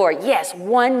 go for it. Yes,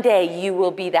 one day you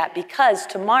will be that, because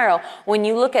tomorrow when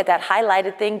you look at that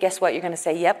highlighted thing, guess what? You're going to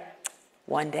say, yep,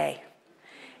 one day.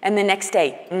 And the next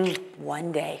day,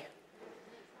 one day.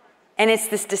 And it's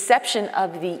this deception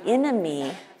of the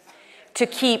enemy to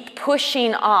keep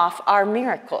pushing off our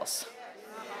miracles.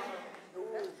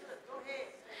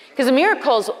 Because the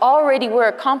miracles already were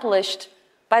accomplished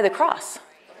by the cross.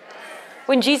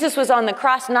 When Jesus was on the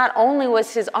cross, not only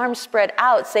was his arms spread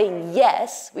out saying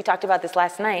yes, we talked about this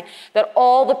last night, that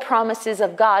all the promises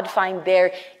of God find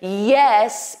their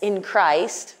yes in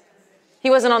Christ. He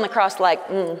wasn't on the cross like,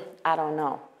 I don't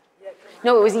know.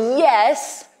 No, it was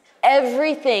yes,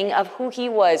 everything of who he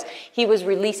was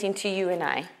releasing to you and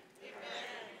I.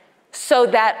 So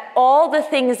that all the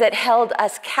things that held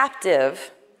us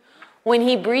captive, when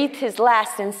he breathed his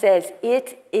last and says,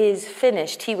 it is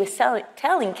finished, he was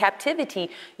telling captivity,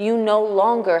 you no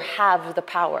longer have the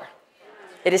power.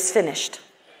 It is finished.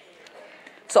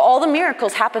 So all the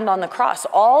miracles happened on the cross.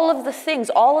 All of the things,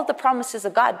 all of the promises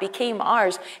of God became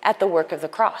ours at the work of the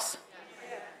cross.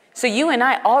 So you and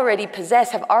I already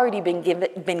possess, have already been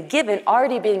given,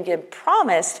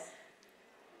 promised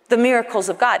the miracles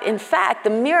of God. In fact, the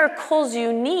miracles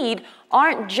you need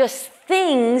aren't just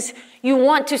things you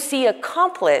want to see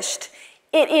accomplished.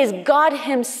 It is God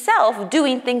himself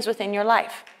doing things within your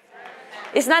life.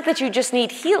 It's not that you just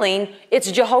need healing.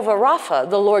 It's Jehovah Rapha,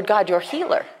 the Lord God, your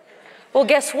healer. Well,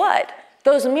 guess what?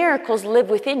 Those miracles live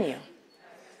within you.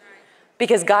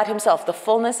 Because God himself, the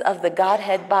fullness of the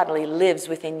Godhead bodily, lives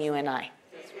within you and I.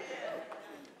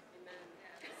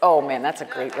 Oh man, that's a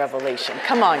great revelation.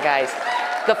 Come on, guys.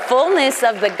 The fullness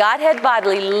of the Godhead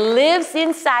bodily lives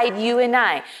inside you and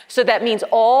I. So that means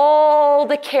all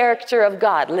the character of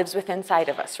God lives within inside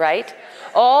of us, right?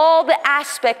 All the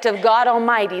aspect of God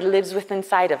Almighty lives within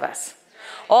inside of us.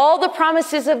 All the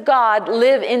promises of God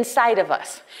live inside of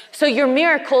us. So your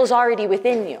miracle is already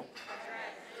within you.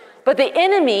 But the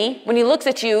enemy, when he looks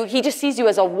at you, he just sees you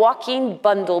as a walking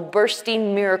bundle,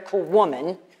 bursting miracle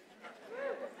woman.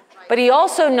 But he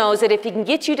also knows that if he can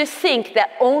get you to think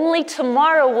that only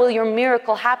tomorrow will your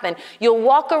miracle happen, you'll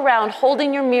walk around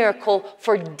holding your miracle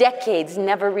for decades,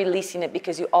 never releasing it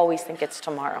because you always think it's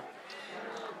tomorrow.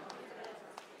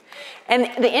 And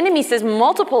the enemy says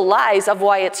multiple lies of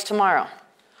why it's tomorrow.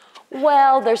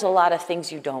 Well, there's a lot of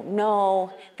things you don't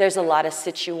know. There's a lot of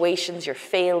situations you're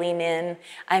failing in.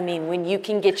 I mean, when you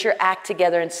can get your act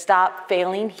together and stop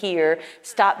failing here,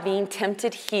 stop being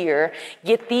tempted here,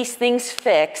 get these things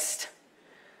fixed,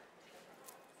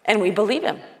 and we believe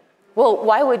him. Well,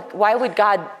 why would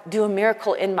God do a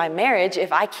miracle in my marriage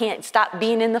if I can't stop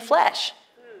being in the flesh?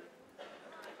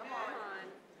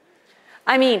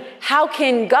 I mean, how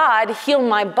can God heal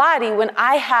my body when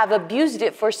I have abused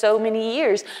it for so many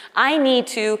years? I need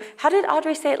to, how did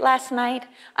Audrey say it last night?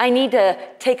 I need to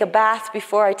take a bath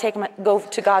before I go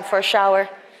to God for a shower.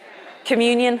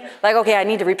 Communion. Like, okay, I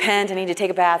need to repent. I need to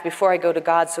take a bath before I go to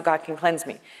God so God can cleanse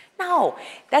me. No,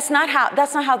 that's not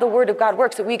how the word of God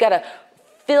works. That we got to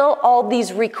fill all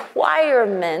these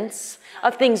requirements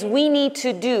of things we need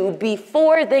to do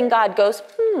before then God goes,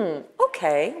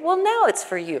 okay, well now it's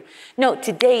for you. No,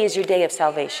 today is your day of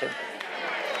salvation.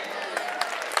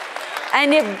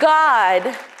 And if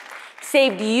God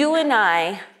saved you and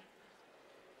I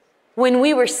when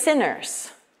we were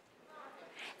sinners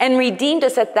and redeemed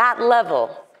us at that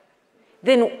level,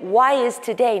 then why is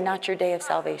today not your day of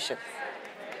salvation?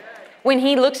 When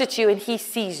he looks at you and he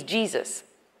sees Jesus.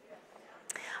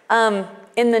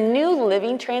 In the New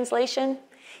Living Translation,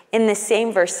 in the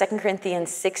same verse, 2 Corinthians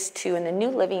 6:2, in the New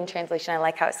Living Translation, I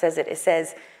like how it says it. It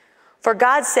says, for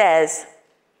God says,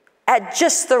 at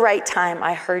just the right time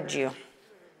I heard you.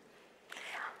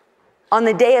 On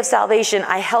the day of salvation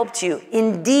I helped you.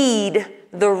 Indeed,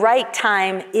 the right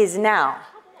time is now.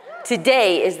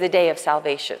 Today is the day of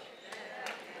salvation.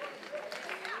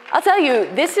 I'll tell you,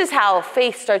 this is how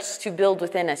faith starts to build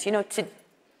within us. You know,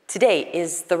 today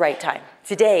is the right time.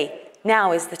 Today,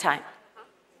 now is the time.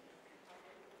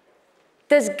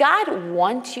 Does God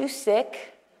want you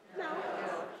sick? No.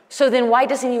 So then why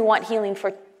doesn't he want healing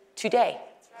for today?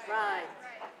 Right.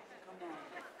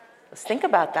 Let's think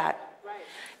about that.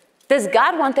 Does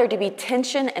God want there to be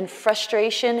tension and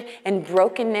frustration and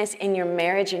brokenness in your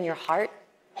marriage and your heart?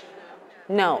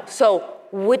 No. So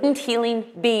wouldn't healing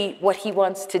be what he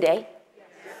wants today?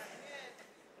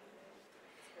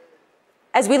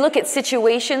 As we look at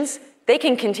situations, they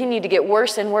can continue to get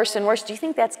worse and worse and worse. Do you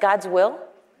think that's God's will?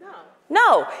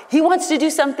 No. He wants to do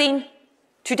something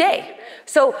today.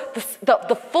 So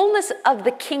the fullness of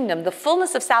the kingdom, the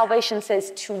fullness of salvation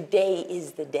says today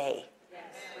is the day.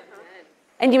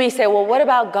 And you may say, well, what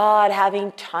about God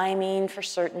having timing for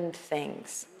certain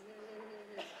things?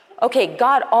 Okay,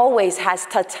 God always has,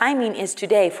 timing is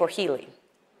today for healing.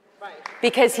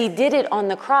 Because he did it on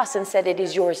the cross and said it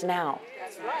is yours now.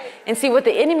 And see, what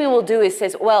the enemy will do is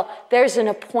says, well, there's an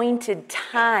appointed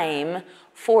time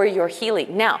for your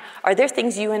healing. Now, are there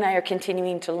things you and I are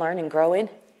continuing to learn and grow in?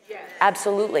 Yes.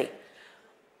 Absolutely.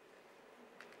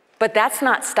 But that's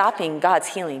not stopping God's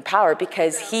healing power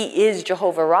because he is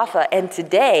Jehovah Rapha. And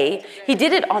today, he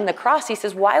did it on the cross. He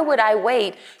says, why would I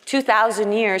wait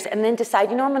 2,000 years and then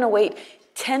decide, I'm going to wait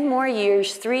 10 more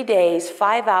years, 3 days,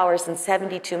 5 hours, and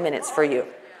 72 minutes for you?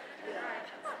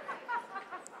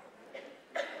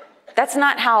 That's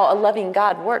not how a loving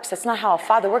God works. That's not how a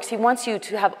father works. He wants you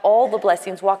to have all the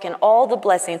blessings, walk in all the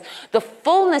blessings, the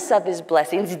fullness of his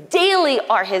blessings. Daily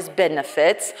are his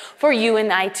benefits for you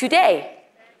and I today.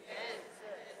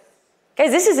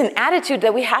 Guys, this is an attitude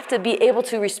that we have to be able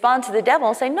to respond to the devil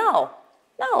and say, no,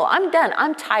 I'm done.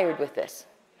 I'm tired with this.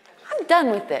 I'm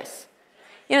done with this.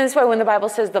 You know, that's why when the Bible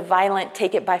says the violent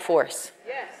take it by force.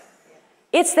 Yes.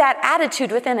 It's that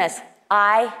attitude within us.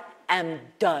 I am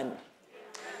done.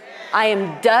 I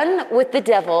am done with the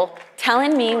devil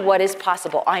telling me what is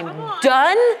possible. I'm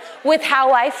done with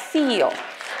how I feel.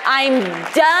 I'm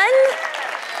done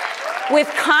with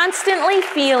constantly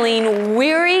feeling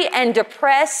weary and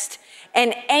depressed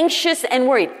and anxious and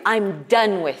worried. I'm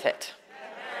done with it.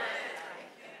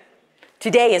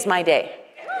 Today is my day.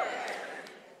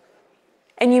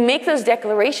 And you make those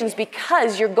declarations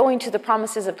because you're going to the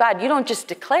promises of God. You don't just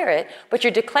declare it, but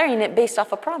you're declaring it based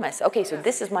off a promise. Okay, so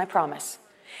this is my promise.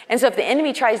 And so if the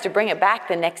enemy tries to bring it back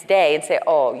the next day and say,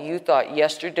 oh, you thought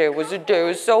yesterday was a day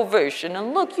of salvation,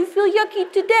 and look, you feel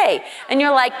yucky today. And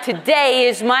you're like, today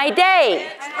is my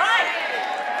day.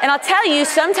 And I'll tell you,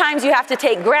 sometimes you have to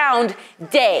take ground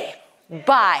day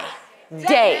by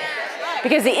day.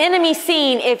 Because the enemy's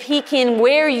seeing if he can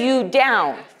wear you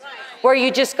down, where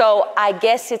you just go, I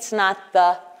guess it's not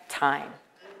the time.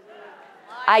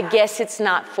 I guess it's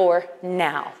not for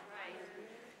now.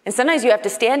 And sometimes you have to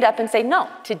stand up and say, no,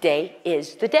 today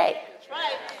is the day.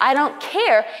 I don't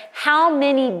care how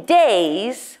many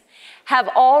days have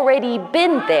already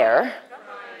been there.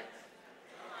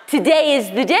 Today is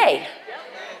the day.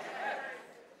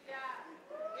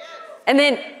 And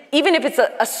then even if it's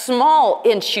a small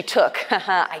inch you took,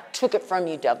 I took it from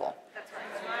you, devil.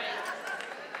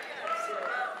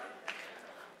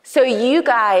 So you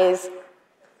guys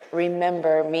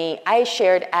remember me. I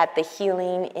shared at the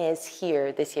Healing is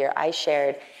Here this year. I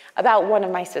shared about one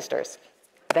of my sisters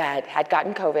that had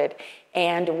gotten COVID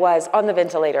and was on the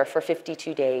ventilator for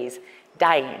 52 days,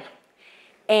 dying.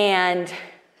 And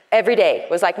every day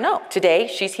was like, no, today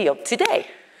she's healed, today.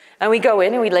 And we go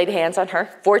in and we laid hands on her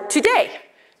for today.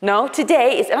 No,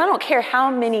 today is, and I don't care how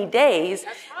many days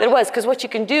that it was, because what you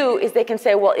can do is they can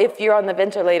say, well, if you're on the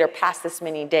ventilator past this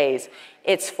many days,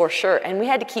 it's for sure. And we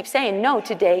had to keep saying, no,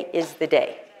 today is the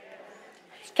day.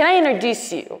 Can I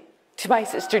introduce you to my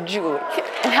sister Julie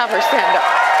and have her stand up?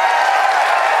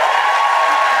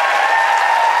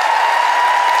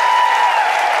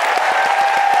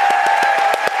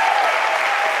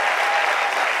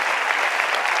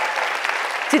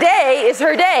 Today is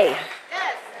her day.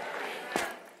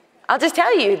 I'll just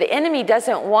tell you, the enemy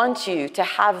doesn't want you to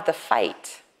have the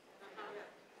fight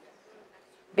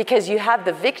because you have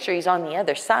the victories on the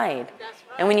other side.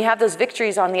 And when you have those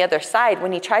victories on the other side,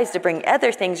 when he tries to bring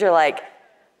other things, you're like,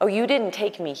 oh, you didn't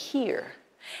take me here.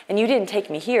 And you didn't take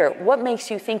me here. What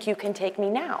makes you think you can take me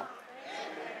now?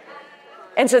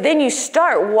 And so then you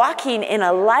start walking in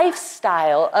a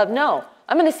lifestyle of, no,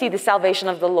 I'm going to see the salvation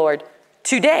of the Lord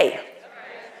today.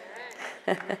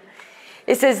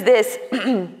 It says this.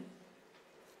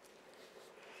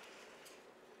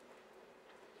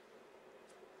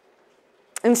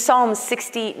 In Psalm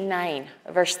 69,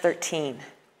 verse 13,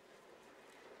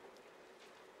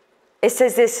 it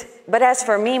says this, but as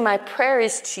for me, my prayer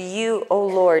is to you, O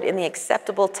Lord, in the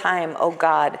acceptable time, O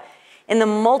God. In the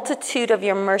multitude of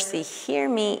your mercy, hear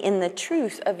me in the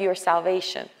truth of your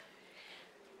salvation.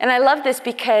 And I love this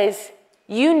because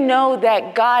you know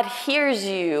that God hears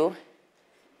you.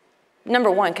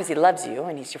 Number one, because he loves you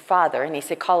and he's your father. And he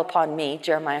said, call upon me,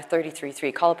 Jeremiah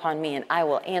 33:3, call upon me and I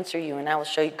will answer you and I will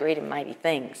show you great and mighty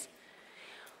things.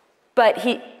 But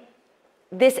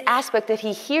this aspect that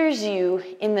he hears you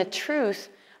in the truth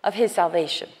of his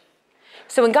salvation.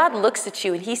 So when God looks at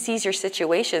you and he sees your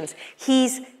situations,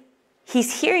 he's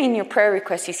hearing your prayer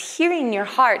requests. He's hearing your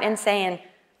heart and saying,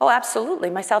 oh, absolutely,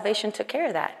 my salvation took care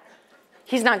of that.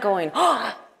 He's not going,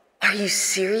 oh, are you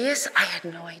serious? I had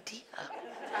no idea.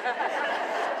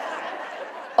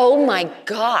 Oh my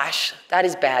gosh, that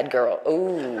is bad, girl.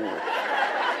 Ooh.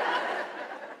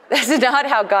 That's not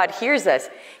how God hears us.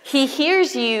 He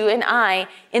hears you and I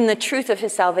in the truth of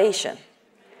his salvation.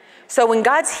 So when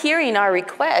God's hearing our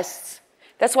requests,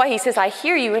 that's why he says, I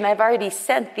hear you and I've already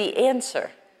sent the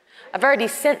answer. I've already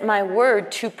sent my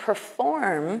word to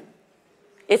perform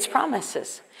its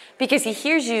promises because he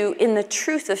hears you in the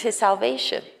truth of his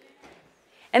salvation.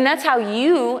 And that's how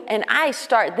you and I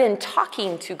start then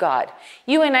talking to God.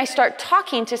 You and I start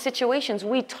talking to situations.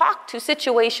 We talk to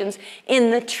situations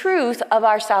in the truth of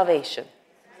our salvation.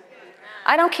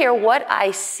 I don't care what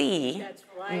I see.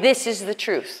 This is the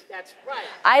truth.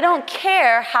 I don't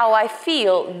care how I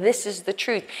feel. This is the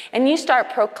truth. And you start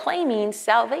proclaiming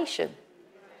salvation.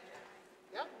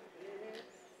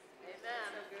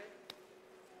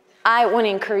 I want to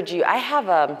encourage you. I have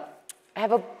a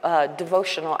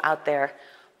devotional out there.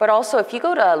 But also, if you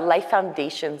go to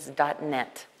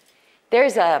lifefoundations.net,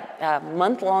 there's a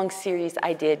month-long series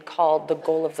I did called The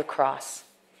Goal of the Cross.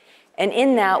 And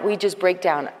in that, we just break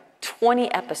down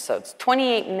 20 episodes,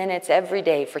 28 minutes every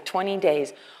day for 20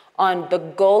 days on the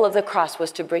goal of the cross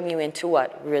was to bring you into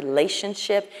what?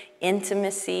 Relationship,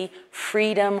 intimacy,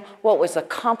 freedom, what was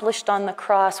accomplished on the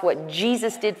cross, what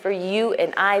Jesus did for you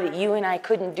and I that you and I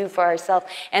couldn't do for ourselves,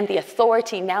 and the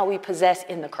authority now we possess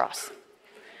in the cross.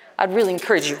 I'd really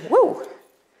encourage you,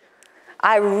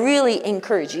 I really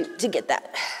encourage you to get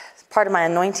that. Part of my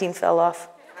anointing fell off.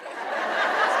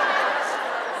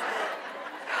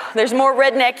 There's more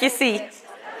redneck, you see.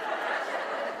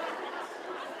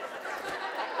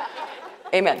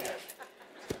 Amen.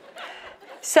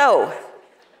 So,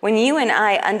 when you and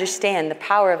I understand the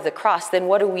power of the cross, then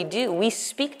what do? We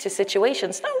speak to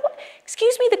situations. No,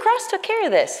 excuse me, the cross took care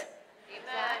of this.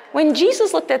 Amen. When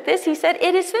Jesus looked at this, he said,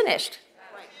 it is finished.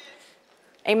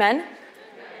 Amen?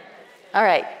 All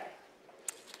right.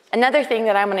 Another thing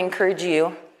that I'm going to encourage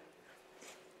you,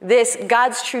 this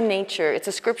God's True Nature, it's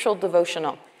a scriptural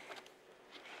devotional.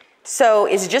 So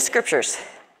it's just scriptures.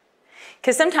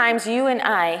 Because sometimes you and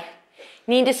I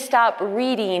need to stop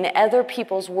reading other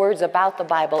people's words about the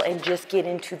Bible and just get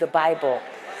into the Bible.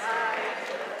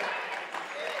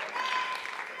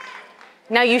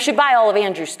 Now, you should buy all of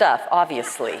Andrew's stuff,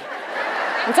 obviously.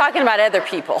 I'm talking about other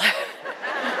people.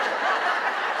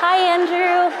 Hi,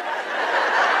 Andrew.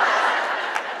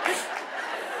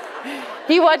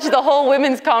 He watched the whole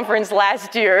women's conference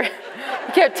last year.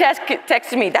 He kept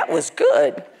texting me, that was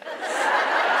good.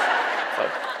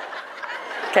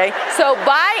 Okay, so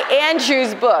buy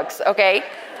Andrew's books, okay?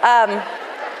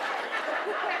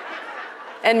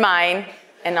 And mine,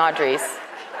 and Audrey's.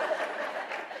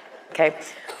 Okay,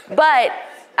 but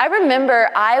I remember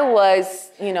I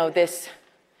was, this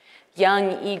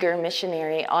young, eager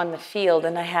missionary on the field,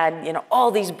 and I had,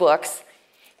 all these books,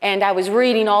 and I was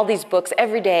reading all these books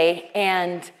every day,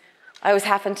 and I was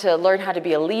having to learn how to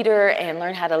be a leader and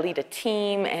learn how to lead a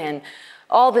team and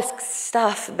all this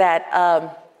stuff that I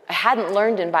hadn't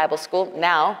learned in Bible school.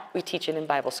 Now we teach it in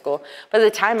Bible school. But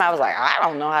at the time I was like, I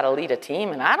don't know how to lead a team,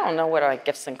 and I don't know what our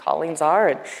gifts and callings are.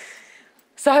 And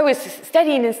so I was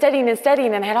studying and studying and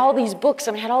studying, and I had all these books,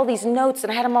 and I had all these notes,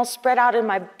 and I had them all spread out in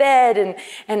my bed,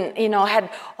 and I had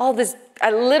all this. I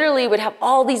literally would have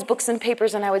all these books and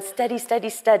papers, and I would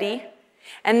study.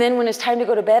 And then when it's time to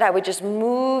go to bed, I would just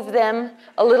move them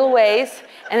a little ways,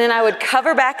 and then I would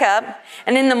cover back up.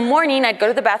 And in the morning, I'd go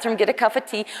to the bathroom, get a cup of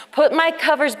tea, put my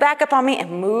covers back up on me,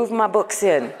 and move my books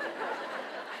in.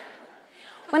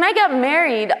 When I got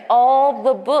married, all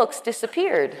the books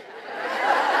disappeared.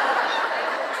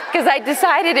 Because I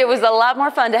decided it was a lot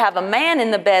more fun to have a man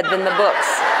in the bed than the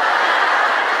books.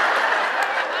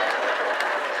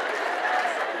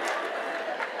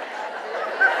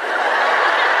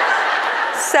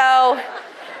 So,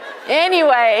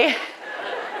 anyway,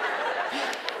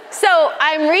 so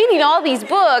I'm reading all these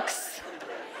books,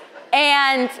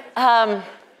 and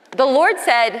the Lord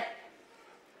said,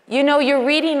 you're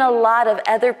reading a lot of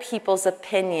other people's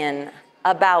opinion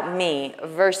about me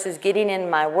versus getting in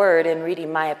my word and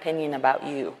reading my opinion about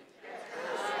you.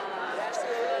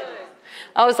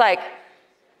 I was like,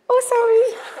 oh,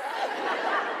 sorry.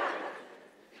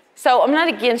 So I'm not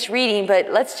against reading,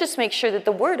 but let's just make sure that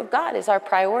the Word of God is our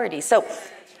priority. So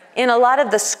in a lot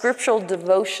of the scriptural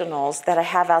devotionals that I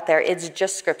have out there, it's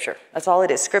just Scripture. That's all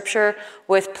it is, Scripture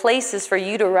with places for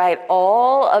you to write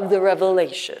all of the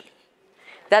revelation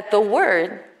that the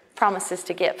Word promises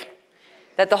to give.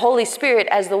 That the Holy Spirit,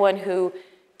 as the one who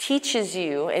teaches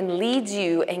you and leads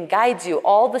you and guides you,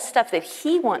 all the stuff that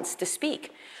He wants to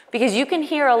speak. Because you can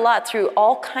hear a lot through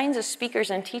all kinds of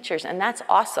speakers and teachers, and that's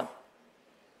awesome.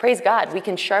 Praise God, we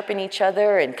can sharpen each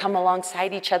other and come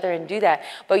alongside each other and do that.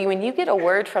 But when you get a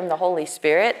word from the Holy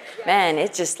Spirit, man,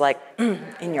 it's just like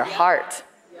in your heart,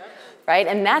 right?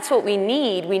 And that's what we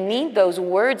need. We need those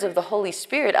words of the Holy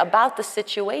Spirit about the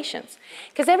situations.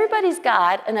 Because everybody's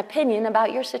got an opinion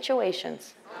about your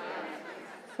situations.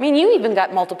 I mean, you even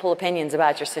got multiple opinions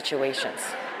about your situations,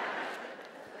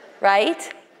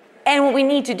 right? And what we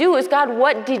need to do is, God,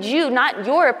 what did you, not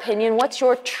your opinion, what's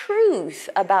your truth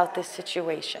about this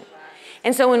situation?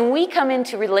 And so when we come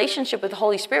into relationship with the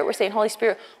Holy Spirit, we're saying, Holy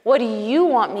Spirit, what do you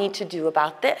want me to do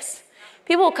about this?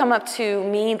 People will come up to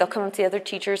me, they'll come up to the other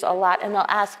teachers a lot, and they'll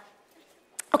ask,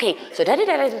 okay, so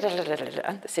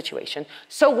the situation,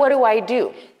 so what do I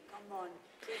do? Come on,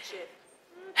 preach it.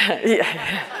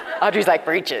 Yeah. Audrey's like,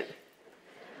 preach it.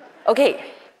 Okay,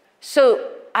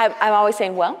 so I'm always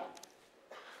saying, well,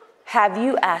 have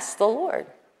you asked the Lord?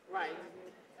 Right.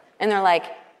 And they're like,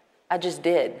 I just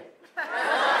did.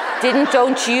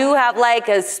 Don't you have like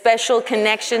a special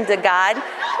connection to God?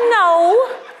 No.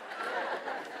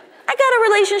 I got a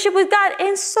relationship with God,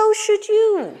 and so should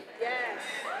you. Yes.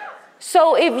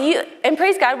 So and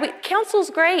praise God, counsel's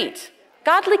great.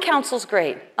 Godly counsel's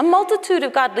great. A multitude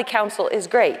of godly counsel is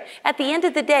great. At the end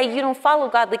of the day, you don't follow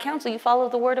godly counsel, you follow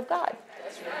the Word of God.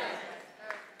 That's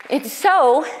right. And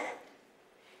so,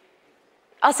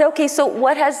 I'll say, okay, so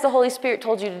what has the Holy Spirit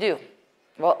told you to do?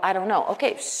 Well, I don't know.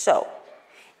 Okay, so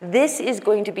this is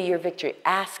going to be your victory.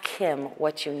 Ask Him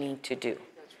what you need to do.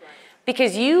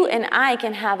 Because you and I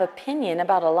can have opinion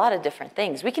about a lot of different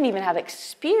things. We can even have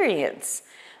experience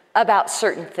about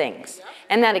certain things.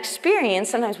 And that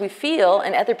experience, sometimes we feel,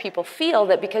 and other people feel,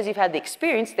 that because you've had the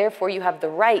experience, therefore you have the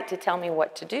right to tell me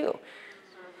what to do.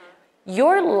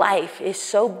 Your life is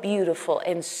so beautiful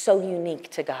and so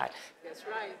unique to God. That's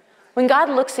right. When God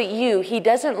looks at you, He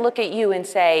doesn't look at you and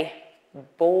say,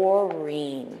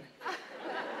 boring.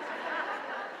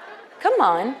 Come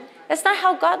on, that's not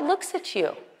how God looks at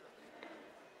you.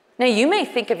 Now, you may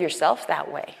think of yourself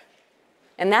that way,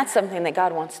 and that's something that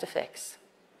God wants to fix.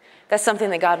 That's something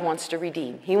that God wants to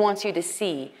redeem. He wants you to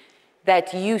see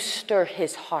that you stir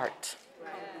His heart.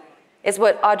 It's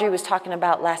what Audrey was talking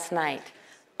about last night.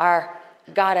 Our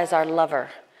God as our lover.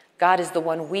 God is the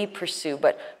one we pursue,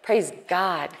 but praise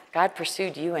God, God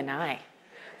pursued you and I.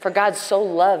 For God so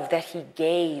loved that He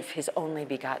gave His only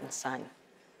begotten Son.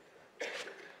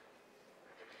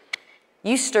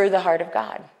 You stir the heart of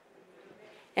God.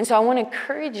 And so I want to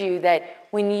encourage you that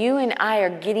when you and I are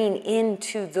getting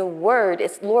into the word,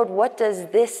 it's, Lord, what does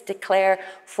this declare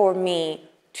for me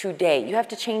today? You have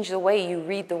to change the way you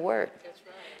read the word.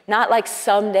 Not like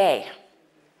someday.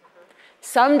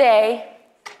 Someday,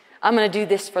 I'm going to do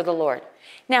this for the Lord.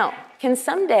 Now, can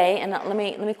someday, and let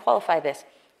me qualify this,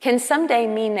 can someday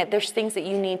mean that there's things that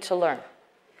you need to learn?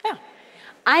 Yeah.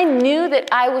 I knew that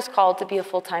I was called to be a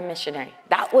full-time missionary.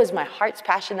 That was my heart's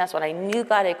passion. That's what I knew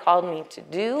God had called me to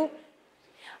do.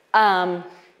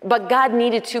 But God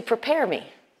needed to prepare me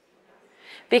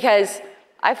because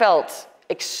I felt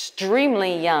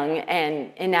extremely young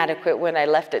and inadequate when I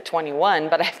left at 21,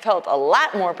 but I felt a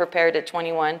lot more prepared at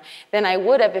 21 than I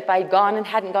would have if I'd gone and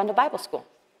hadn't gone to Bible school.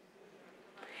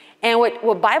 And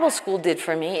what Bible school did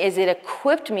for me is it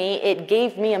equipped me, it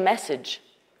gave me a message.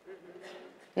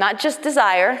 Not just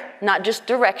desire, not just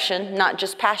direction, not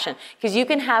just passion. Because you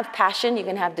can have passion, you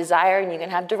can have desire, and you can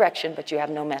have direction, but you have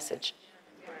no message.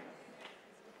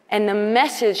 And the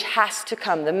message has to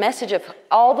come, the message of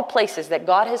all the places that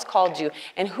God has called you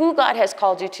and who God has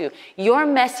called you to. Your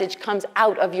message comes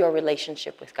out of your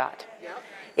relationship with God.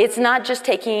 It's not just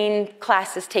taking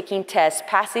classes, taking tests,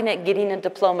 passing it, getting a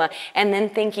diploma, and then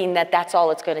thinking that that's all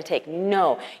it's going to take.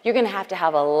 No, you're going to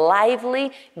have a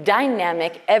lively,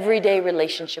 dynamic, everyday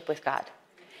relationship with God.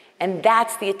 And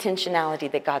that's the intentionality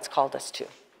that God's called us to.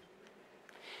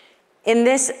 In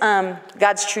this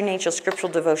God's True Nature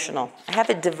scriptural devotional, I have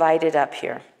it divided up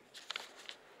here.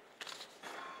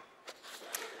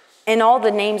 In all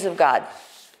the names of God.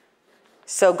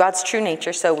 So God's true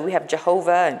nature, so we have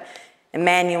Jehovah and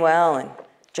Emmanuel and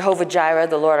Jehovah Jireh,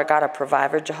 the Lord our God, our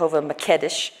provider, Jehovah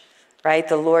Makedesh, right?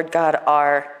 The Lord God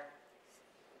our,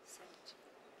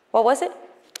 what was it?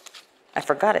 I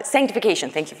forgot it. Sanctification.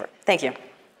 Thank you.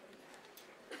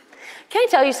 Can I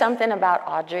tell you something about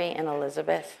Audrey and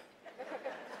Elizabeth?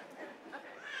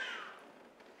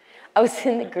 I was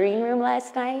in the green room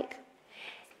last night,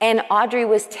 and Audrey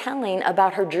was telling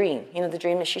about her dream. You know, the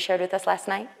dream that she shared with us last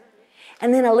night?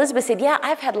 And then Elizabeth said, yeah,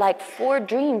 I've had like 4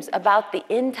 dreams about the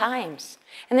end times.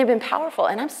 And they've been powerful.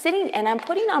 And I'm sitting and I'm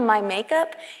putting on my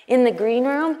makeup in the green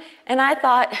room. And I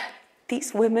thought,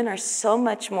 these women are so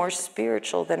much more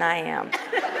spiritual than I am.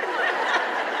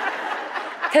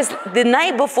 Because the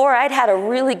night before, I'd had a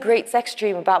really great sex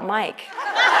dream about Mike.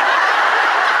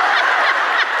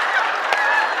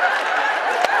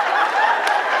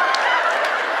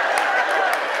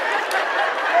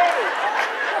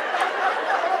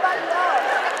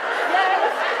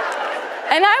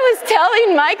 And I was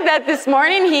telling Mike that this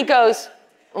morning. He goes,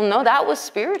 well, no, that was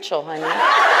spiritual, honey.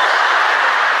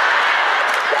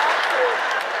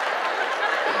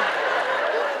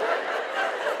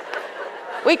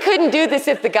 We couldn't do this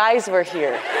if the guys were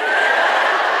here.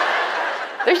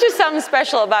 There's just something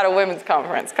special about a women's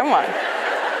conference. Come on.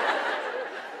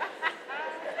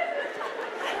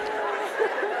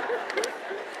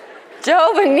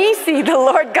 Jehovah Nissi, the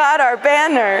Lord God, our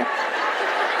banner.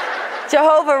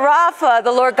 Jehovah Rapha,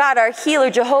 the Lord God, our healer.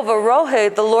 Jehovah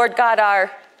Rohi, the Lord God, our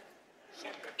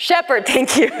shepherd.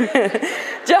 Thank you.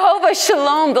 Jehovah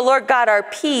Shalom, the Lord God, our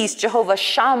peace. Jehovah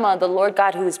Shammah, the Lord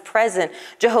God who is present.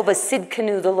 Jehovah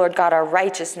Sidkenu, the Lord God, our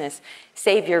righteousness,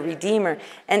 Savior, Redeemer.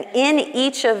 And in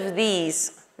each of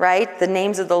these, right, the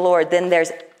names of the Lord, then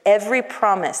there's every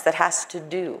promise that has to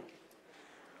do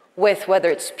with whether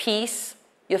it's peace.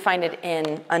 You'll find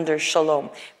it under Shalom.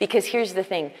 Because here's the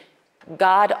thing.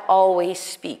 God always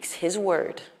speaks his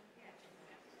word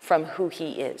from who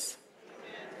he is.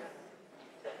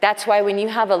 That's why when you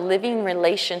have a living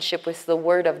relationship with the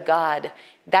word of God,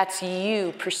 that's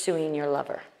you pursuing your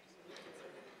lover.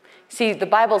 See, the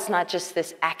Bible's not just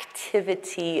this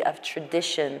activity of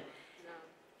tradition.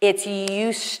 It's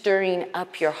you stirring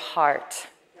up your heart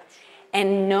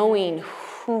and knowing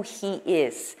who he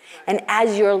is. And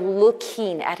as you're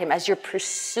looking at him, as you're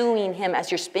pursuing him, as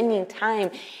you're spending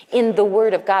time in the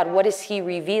word of God, what is he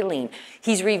revealing?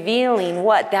 He's revealing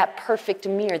what? That perfect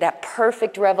mirror, that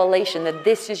perfect revelation that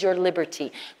this is your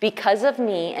liberty. Because of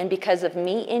me and because of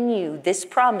me in you, this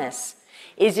promise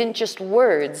isn't just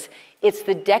words. It's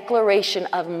the declaration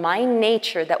of my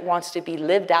nature that wants to be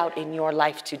lived out in your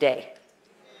life today.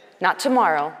 Not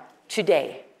tomorrow,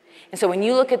 today. And so when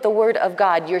you look at the word of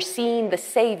God, you're seeing the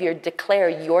Savior declare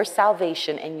your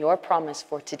salvation and your promise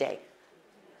for today.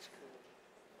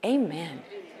 Amen.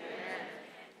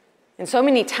 And so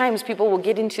many times people will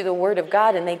get into the word of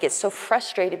God and they get so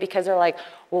frustrated because they're like,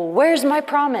 well, where's my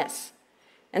promise?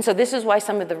 And so this is why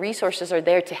some of the resources are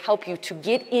there to help you to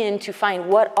get in to find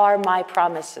what are my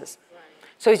promises.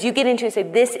 So as you get into it, say,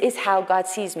 this is how God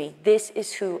sees me. This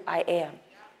is who I am.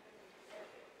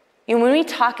 You know, when we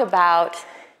talk about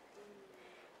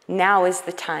Now is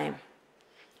the time.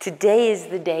 Today is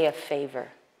the day of favor.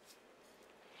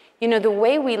 You know, the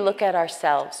way we look at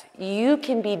ourselves, you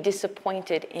can be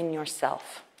disappointed in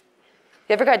yourself.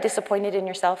 You ever got disappointed in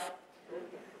yourself?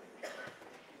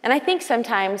 And I think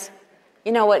sometimes,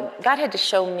 you know, what God had to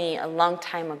show me a long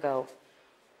time ago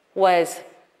was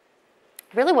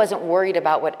I really wasn't worried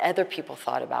about what other people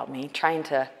thought about me,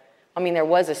 there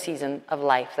was a season of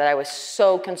life that I was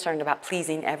so concerned about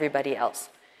pleasing everybody else.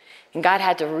 And God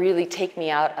had to really take me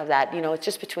out of that. You know, it's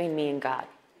just between me and God.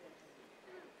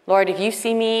 Lord, if you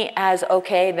see me as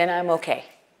okay, then I'm okay,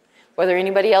 whether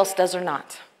anybody else does or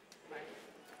not.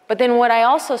 But then what I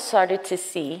also started to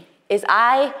see is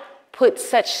I put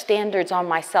such standards on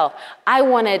myself.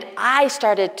 I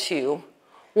started to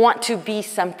want to be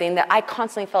something that I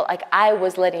constantly felt like I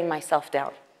was letting myself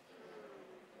down.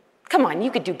 Come on,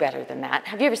 you could do better than that.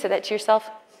 Have you ever said that to yourself?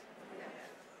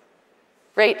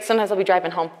 Right? Sometimes I'll be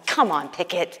driving home. Come on,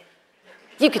 Pickett.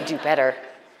 You could do better.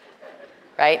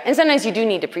 Right? And sometimes you do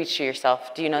need to preach to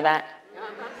yourself. Do you know that?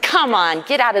 Come on,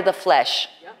 get out of the flesh.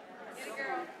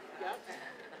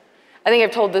 I think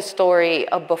I've told this story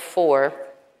before.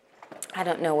 I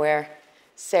don't know where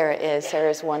Sarah is. Sarah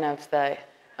is one of the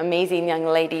amazing young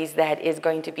ladies that is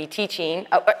going to be teaching.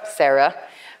 Sarah.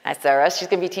 She's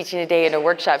going to be teaching today in a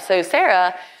workshop. So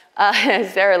Sarah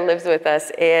lives with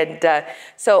us. And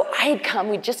so I had come.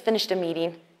 We just finished a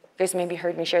meeting. You guys maybe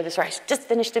heard me share this. I just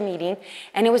finished a meeting,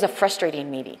 and it was a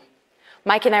frustrating meeting.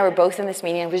 Mike and I were both in this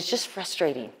meeting. It was just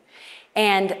frustrating.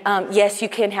 And yes, you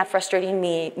can have frustrating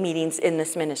meetings in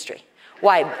this ministry.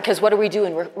 Why? Because what are we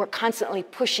doing? We're constantly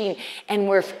pushing, and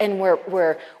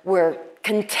we're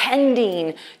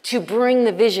contending to bring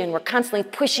the vision. We're constantly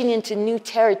pushing into new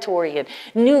territory and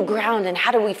new ground, and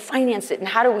how do we finance it, and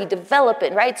how do we develop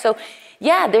it, right? So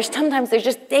yeah, there's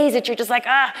just days that you're just like,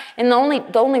 and the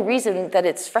only reason that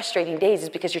it's frustrating days is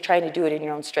because you're trying to do it in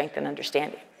your own strength and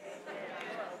understanding,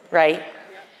 right?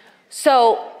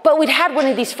 So, but we'd had one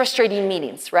of these frustrating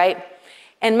meetings, right?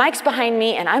 And Mike's behind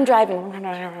me, and I'm driving.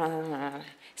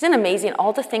 Isn't it amazing?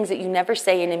 All the things that you never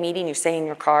say in a meeting, you say in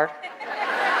your car.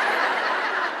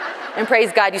 And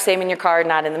praise God, you say them in your car,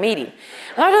 not in the meeting.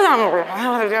 So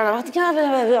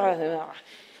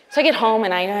I get home,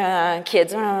 and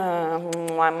kids,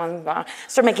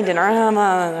 start making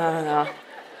dinner.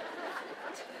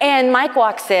 And Mike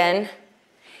walks in,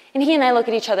 and he and I look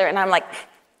at each other, and I'm like,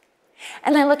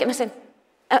 and I look, and I said,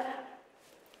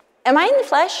 am I in the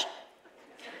flesh?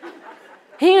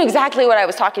 He knew exactly what I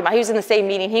was talking about. He was in the same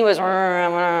meeting. He was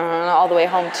all the way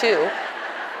home, too.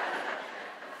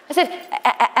 I said,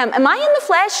 am I in the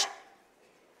flesh?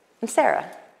 And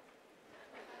Sarah,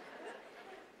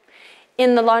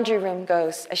 in the laundry room,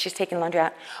 goes, as she's taking laundry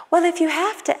out, well, if you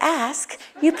have to ask,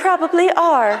 you probably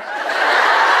are. And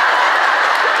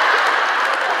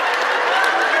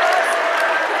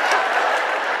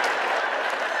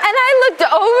I looked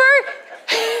over,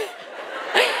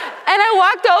 and I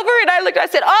walked over, and I looked, I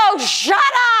said, oh,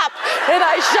 shut up! And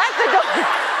I shut the door.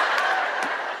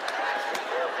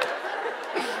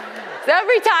 So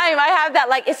every time I have that,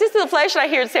 like, is this the flesh? And I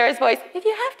hear Sarah's voice, if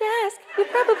you have to ask, you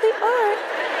probably are.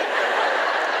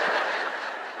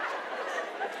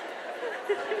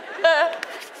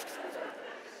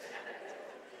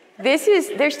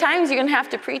 There's times you're going to have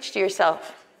to preach to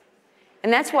yourself.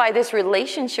 And that's why this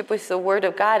relationship with the Word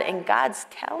of God, and God's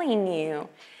telling you,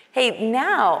 hey,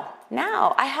 now,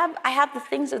 I have the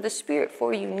things of the Spirit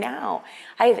for you now.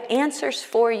 I have answers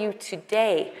for you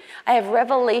today. I have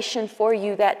revelation for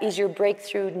you that is your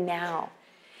breakthrough now.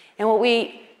 And what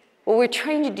we're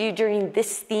trying to do during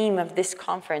this theme of this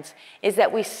conference is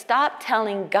that we stop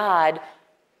telling God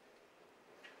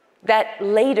that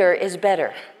later is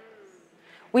better.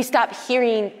 We stop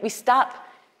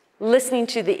listening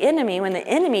to the enemy when the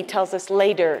enemy tells us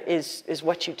later is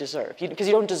what you deserve, because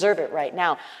you don't deserve it right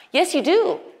now. Yes, you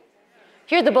do.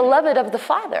 You're the beloved of the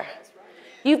Father.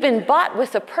 You've been bought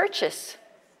with a purchase,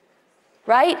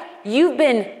 right? You've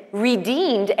been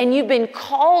redeemed, and you've been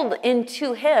called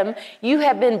into Him. You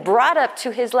have been brought up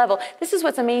to His level. This is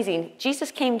what's amazing. Jesus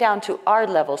came down to our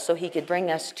level so He could bring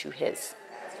us to His.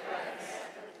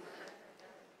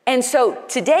 And so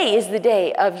today is the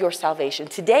day of your salvation.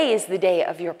 Today is the day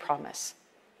of your promise.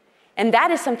 And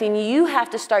that is something you have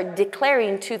to start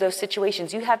declaring to those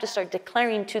situations. You have to start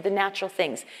declaring to the natural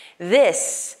things.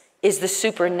 This is the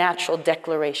supernatural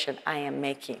declaration I am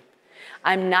making.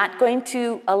 I'm not going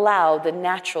to allow the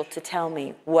natural to tell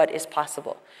me what is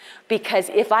possible. Because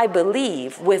if I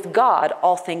believe with God,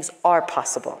 all things are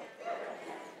possible.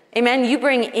 Amen? You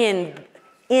bring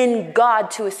in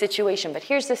God to a situation. But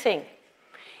here's the thing.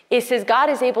 It says God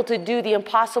is able to do the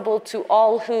impossible to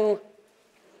all who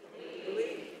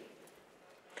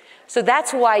So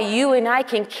that's why you and I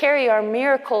can carry our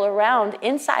miracle around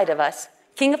inside of us.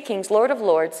 King of Kings, Lord of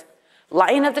Lords,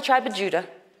 Lion of the tribe of Judah,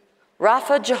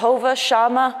 Rapha, Jehovah,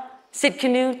 Shammah,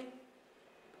 Sidkenu,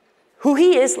 who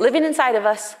he is living inside of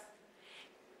us,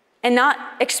 and not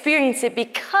experience it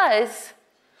because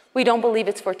we don't believe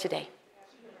it's for today.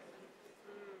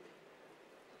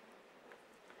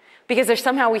 Because there's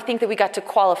somehow we think that we got to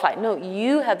qualify. No,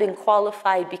 you have been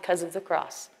qualified because of the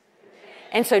cross.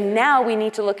 And so now we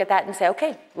need to look at that and say,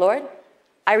 okay, Lord,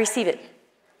 I receive it.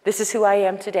 This is who I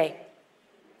am today.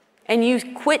 And you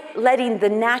quit letting the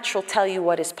natural tell you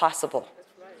what is possible.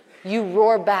 You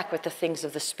roar back with the things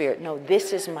of the Spirit. No,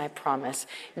 this is my promise.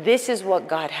 This is what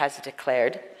God has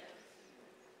declared.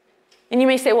 And you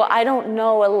may say, well, I don't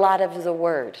know a lot of the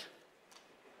word.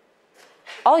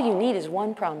 All you need is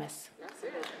one promise. That's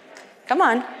it. Come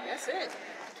on. That's it.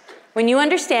 When you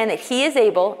understand that he is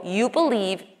able, you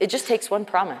believe, it just takes one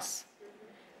promise.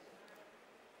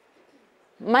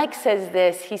 Mike says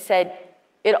this, he said,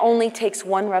 it only takes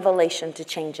one revelation to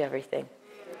change everything.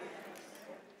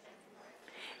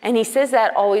 And he says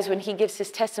that always when he gives his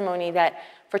testimony that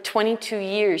for 22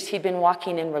 years he'd been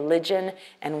walking in religion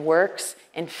and works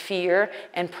and fear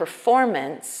and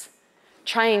performance,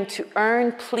 trying to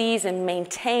earn, please, and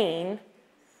maintain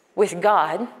with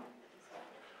God.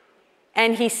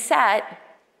 And he sat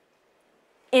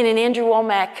in an Andrew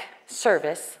Womack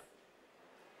service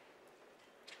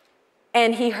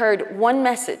and he heard one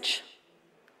message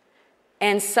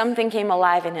and something came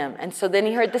alive in him. And so then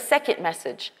he heard the second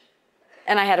message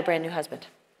and I had a brand new husband.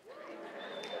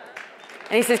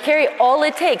 And he says, Carrie, all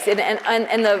it takes,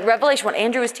 and the revelation, what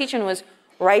Andrew was teaching was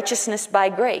righteousness by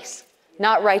grace,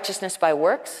 not righteousness by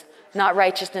works, not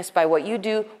righteousness by what you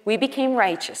do. We became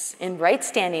righteous in right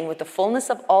standing with the fullness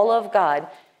of all of God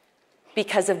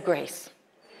because of grace.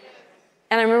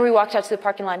 And I remember we walked out to the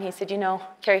parking lot and he said, you know,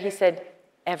 Carrie, he said,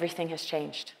 everything has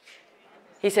changed.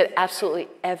 He said, absolutely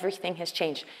everything has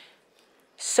changed.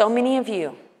 So many of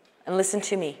you, and listen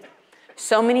to me,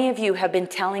 so many of you have been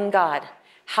telling God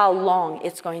how long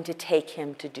it's going to take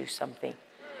him to do something.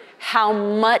 How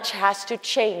much has to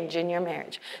change in your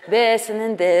marriage. This, and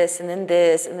then this, and then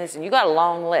this, and this. And you got a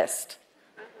long list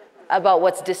about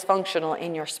what's dysfunctional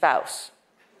in your spouse.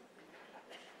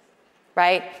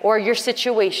 Right? Or your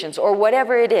situations, or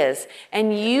whatever it is.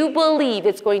 And you believe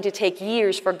it's going to take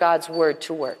years for God's word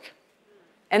to work.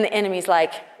 And the enemy's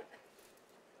like,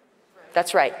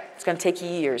 that's right, it's going to take you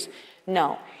years.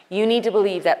 No, you need to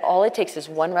believe that all it takes is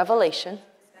one revelation,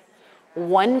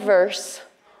 one verse,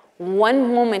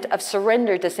 one moment of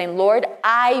surrender to saying, Lord,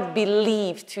 I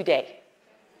believe today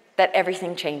that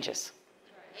everything changes.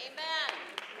 Amen.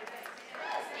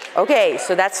 Okay,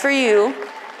 so that's for you.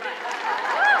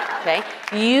 Okay,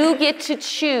 you get to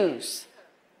choose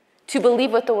to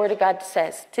believe what the Word of God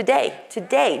says.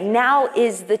 Today, now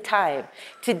is the time.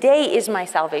 Today is my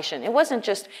salvation. It wasn't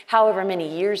just however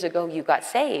many years ago you got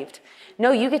saved.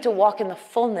 No, you get to walk in the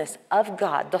fullness of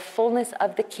God, the fullness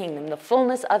of the kingdom, the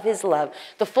fullness of his love,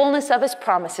 the fullness of his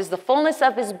promises, the fullness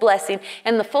of his blessing,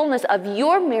 and the fullness of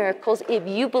your miracles if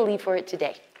you believe for it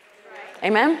today.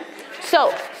 Amen?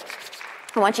 So,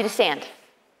 I want you to stand.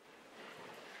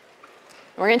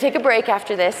 We're going to take a break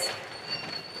after this.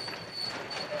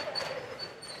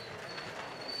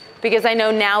 Because I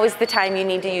know now is the time you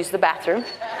need to use the bathroom.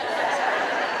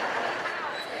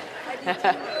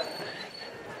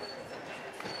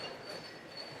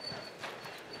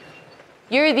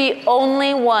 You're the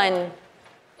only one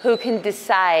who can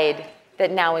decide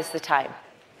that now is the time.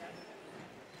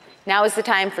 Now is the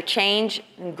time for change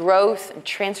and growth and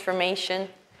transformation.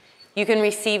 You can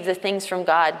receive the things from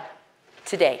God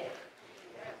today.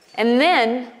 And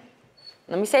then,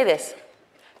 let me say this.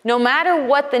 No matter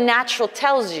what the natural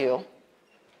tells you,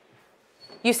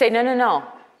 you say, no, no, no,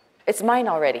 it's mine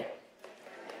already.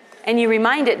 And you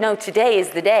remind it, no, today is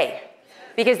the day.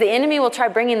 Because the enemy will try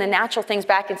bringing the natural things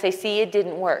back and say, see, it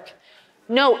didn't work.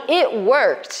 No, it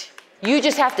worked. You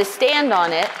just have to stand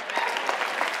on it.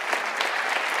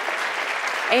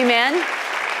 Amen?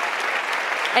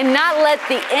 And not let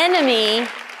the enemy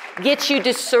get you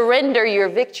to surrender your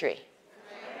victory.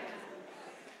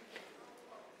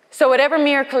 So whatever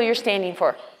miracle you're standing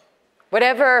for,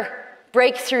 whatever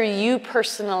breakthrough you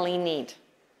personally need,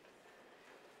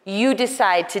 you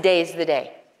decide today is the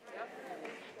day.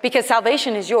 Because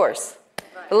salvation is yours.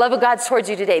 The love of God's towards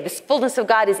you today. The fullness of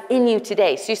God is in you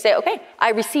today. So you say, okay,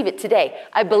 I receive it today.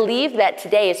 I believe that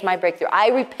today is my breakthrough. I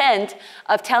repent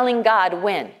of telling God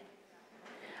when.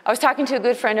 I was talking to a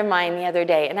good friend of mine the other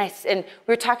day, and we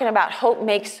were talking about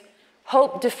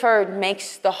hope deferred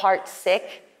makes the heart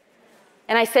sick.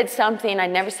 And I said something I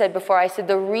never said before. I said,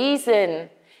 the reason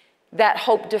that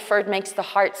hope deferred makes the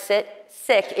heart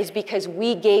sick is because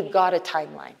we gave God a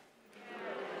timeline.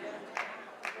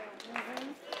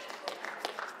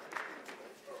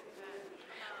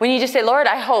 When you just say, Lord,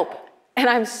 I hope, and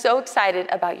I'm so excited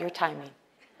about your timing.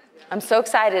 I'm so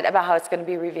excited about how it's going to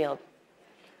be revealed.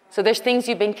 So there's things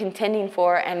you've been contending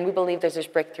for, and we believe there's this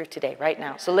breakthrough today, right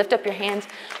now. So lift up your hands.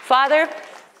 Father,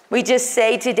 we just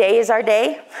say today is our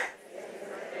day.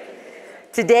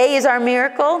 Today is our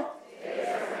miracle.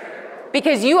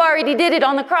 Because you already did it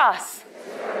on the cross.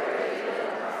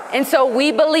 And so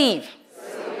we believe.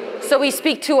 So we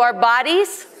speak to our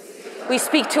bodies. We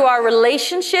speak to our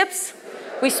relationships.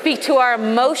 We speak to our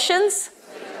emotions.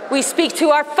 We speak to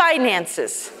our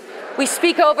finances. We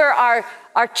speak over our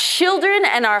children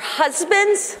and our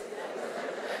husbands.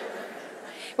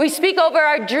 We speak over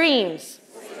our dreams.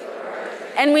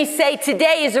 And we say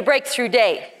today is a breakthrough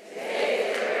day.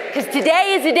 Because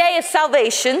today is a day of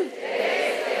salvation.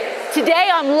 Today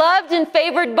I'm loved and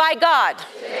favored by God.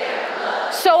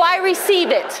 So I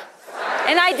receive it.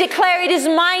 And I declare it is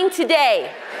mine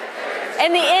today.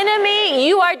 And the enemy,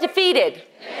 you are defeated.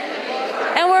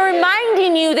 And we're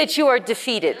reminding you that you are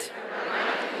defeated.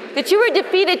 That you were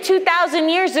defeated 2,000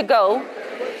 years ago.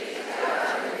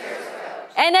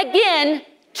 And again,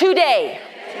 today.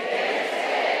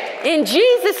 In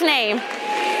Jesus' name,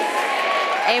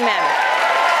 amen.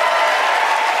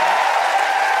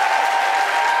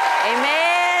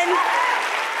 Amen.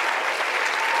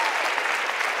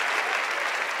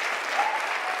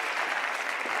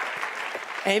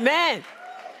 Amen.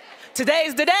 Today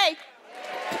is the day.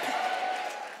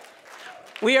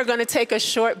 We are going to take a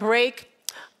short break.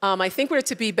 I think we're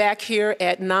to be back here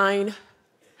at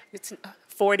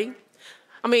 9:40.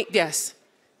 Yes.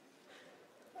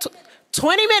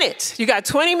 20 minutes. You got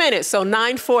 20 minutes, so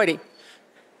 9:40.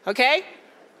 Okay?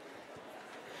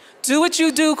 Do what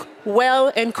you do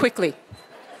well and quickly.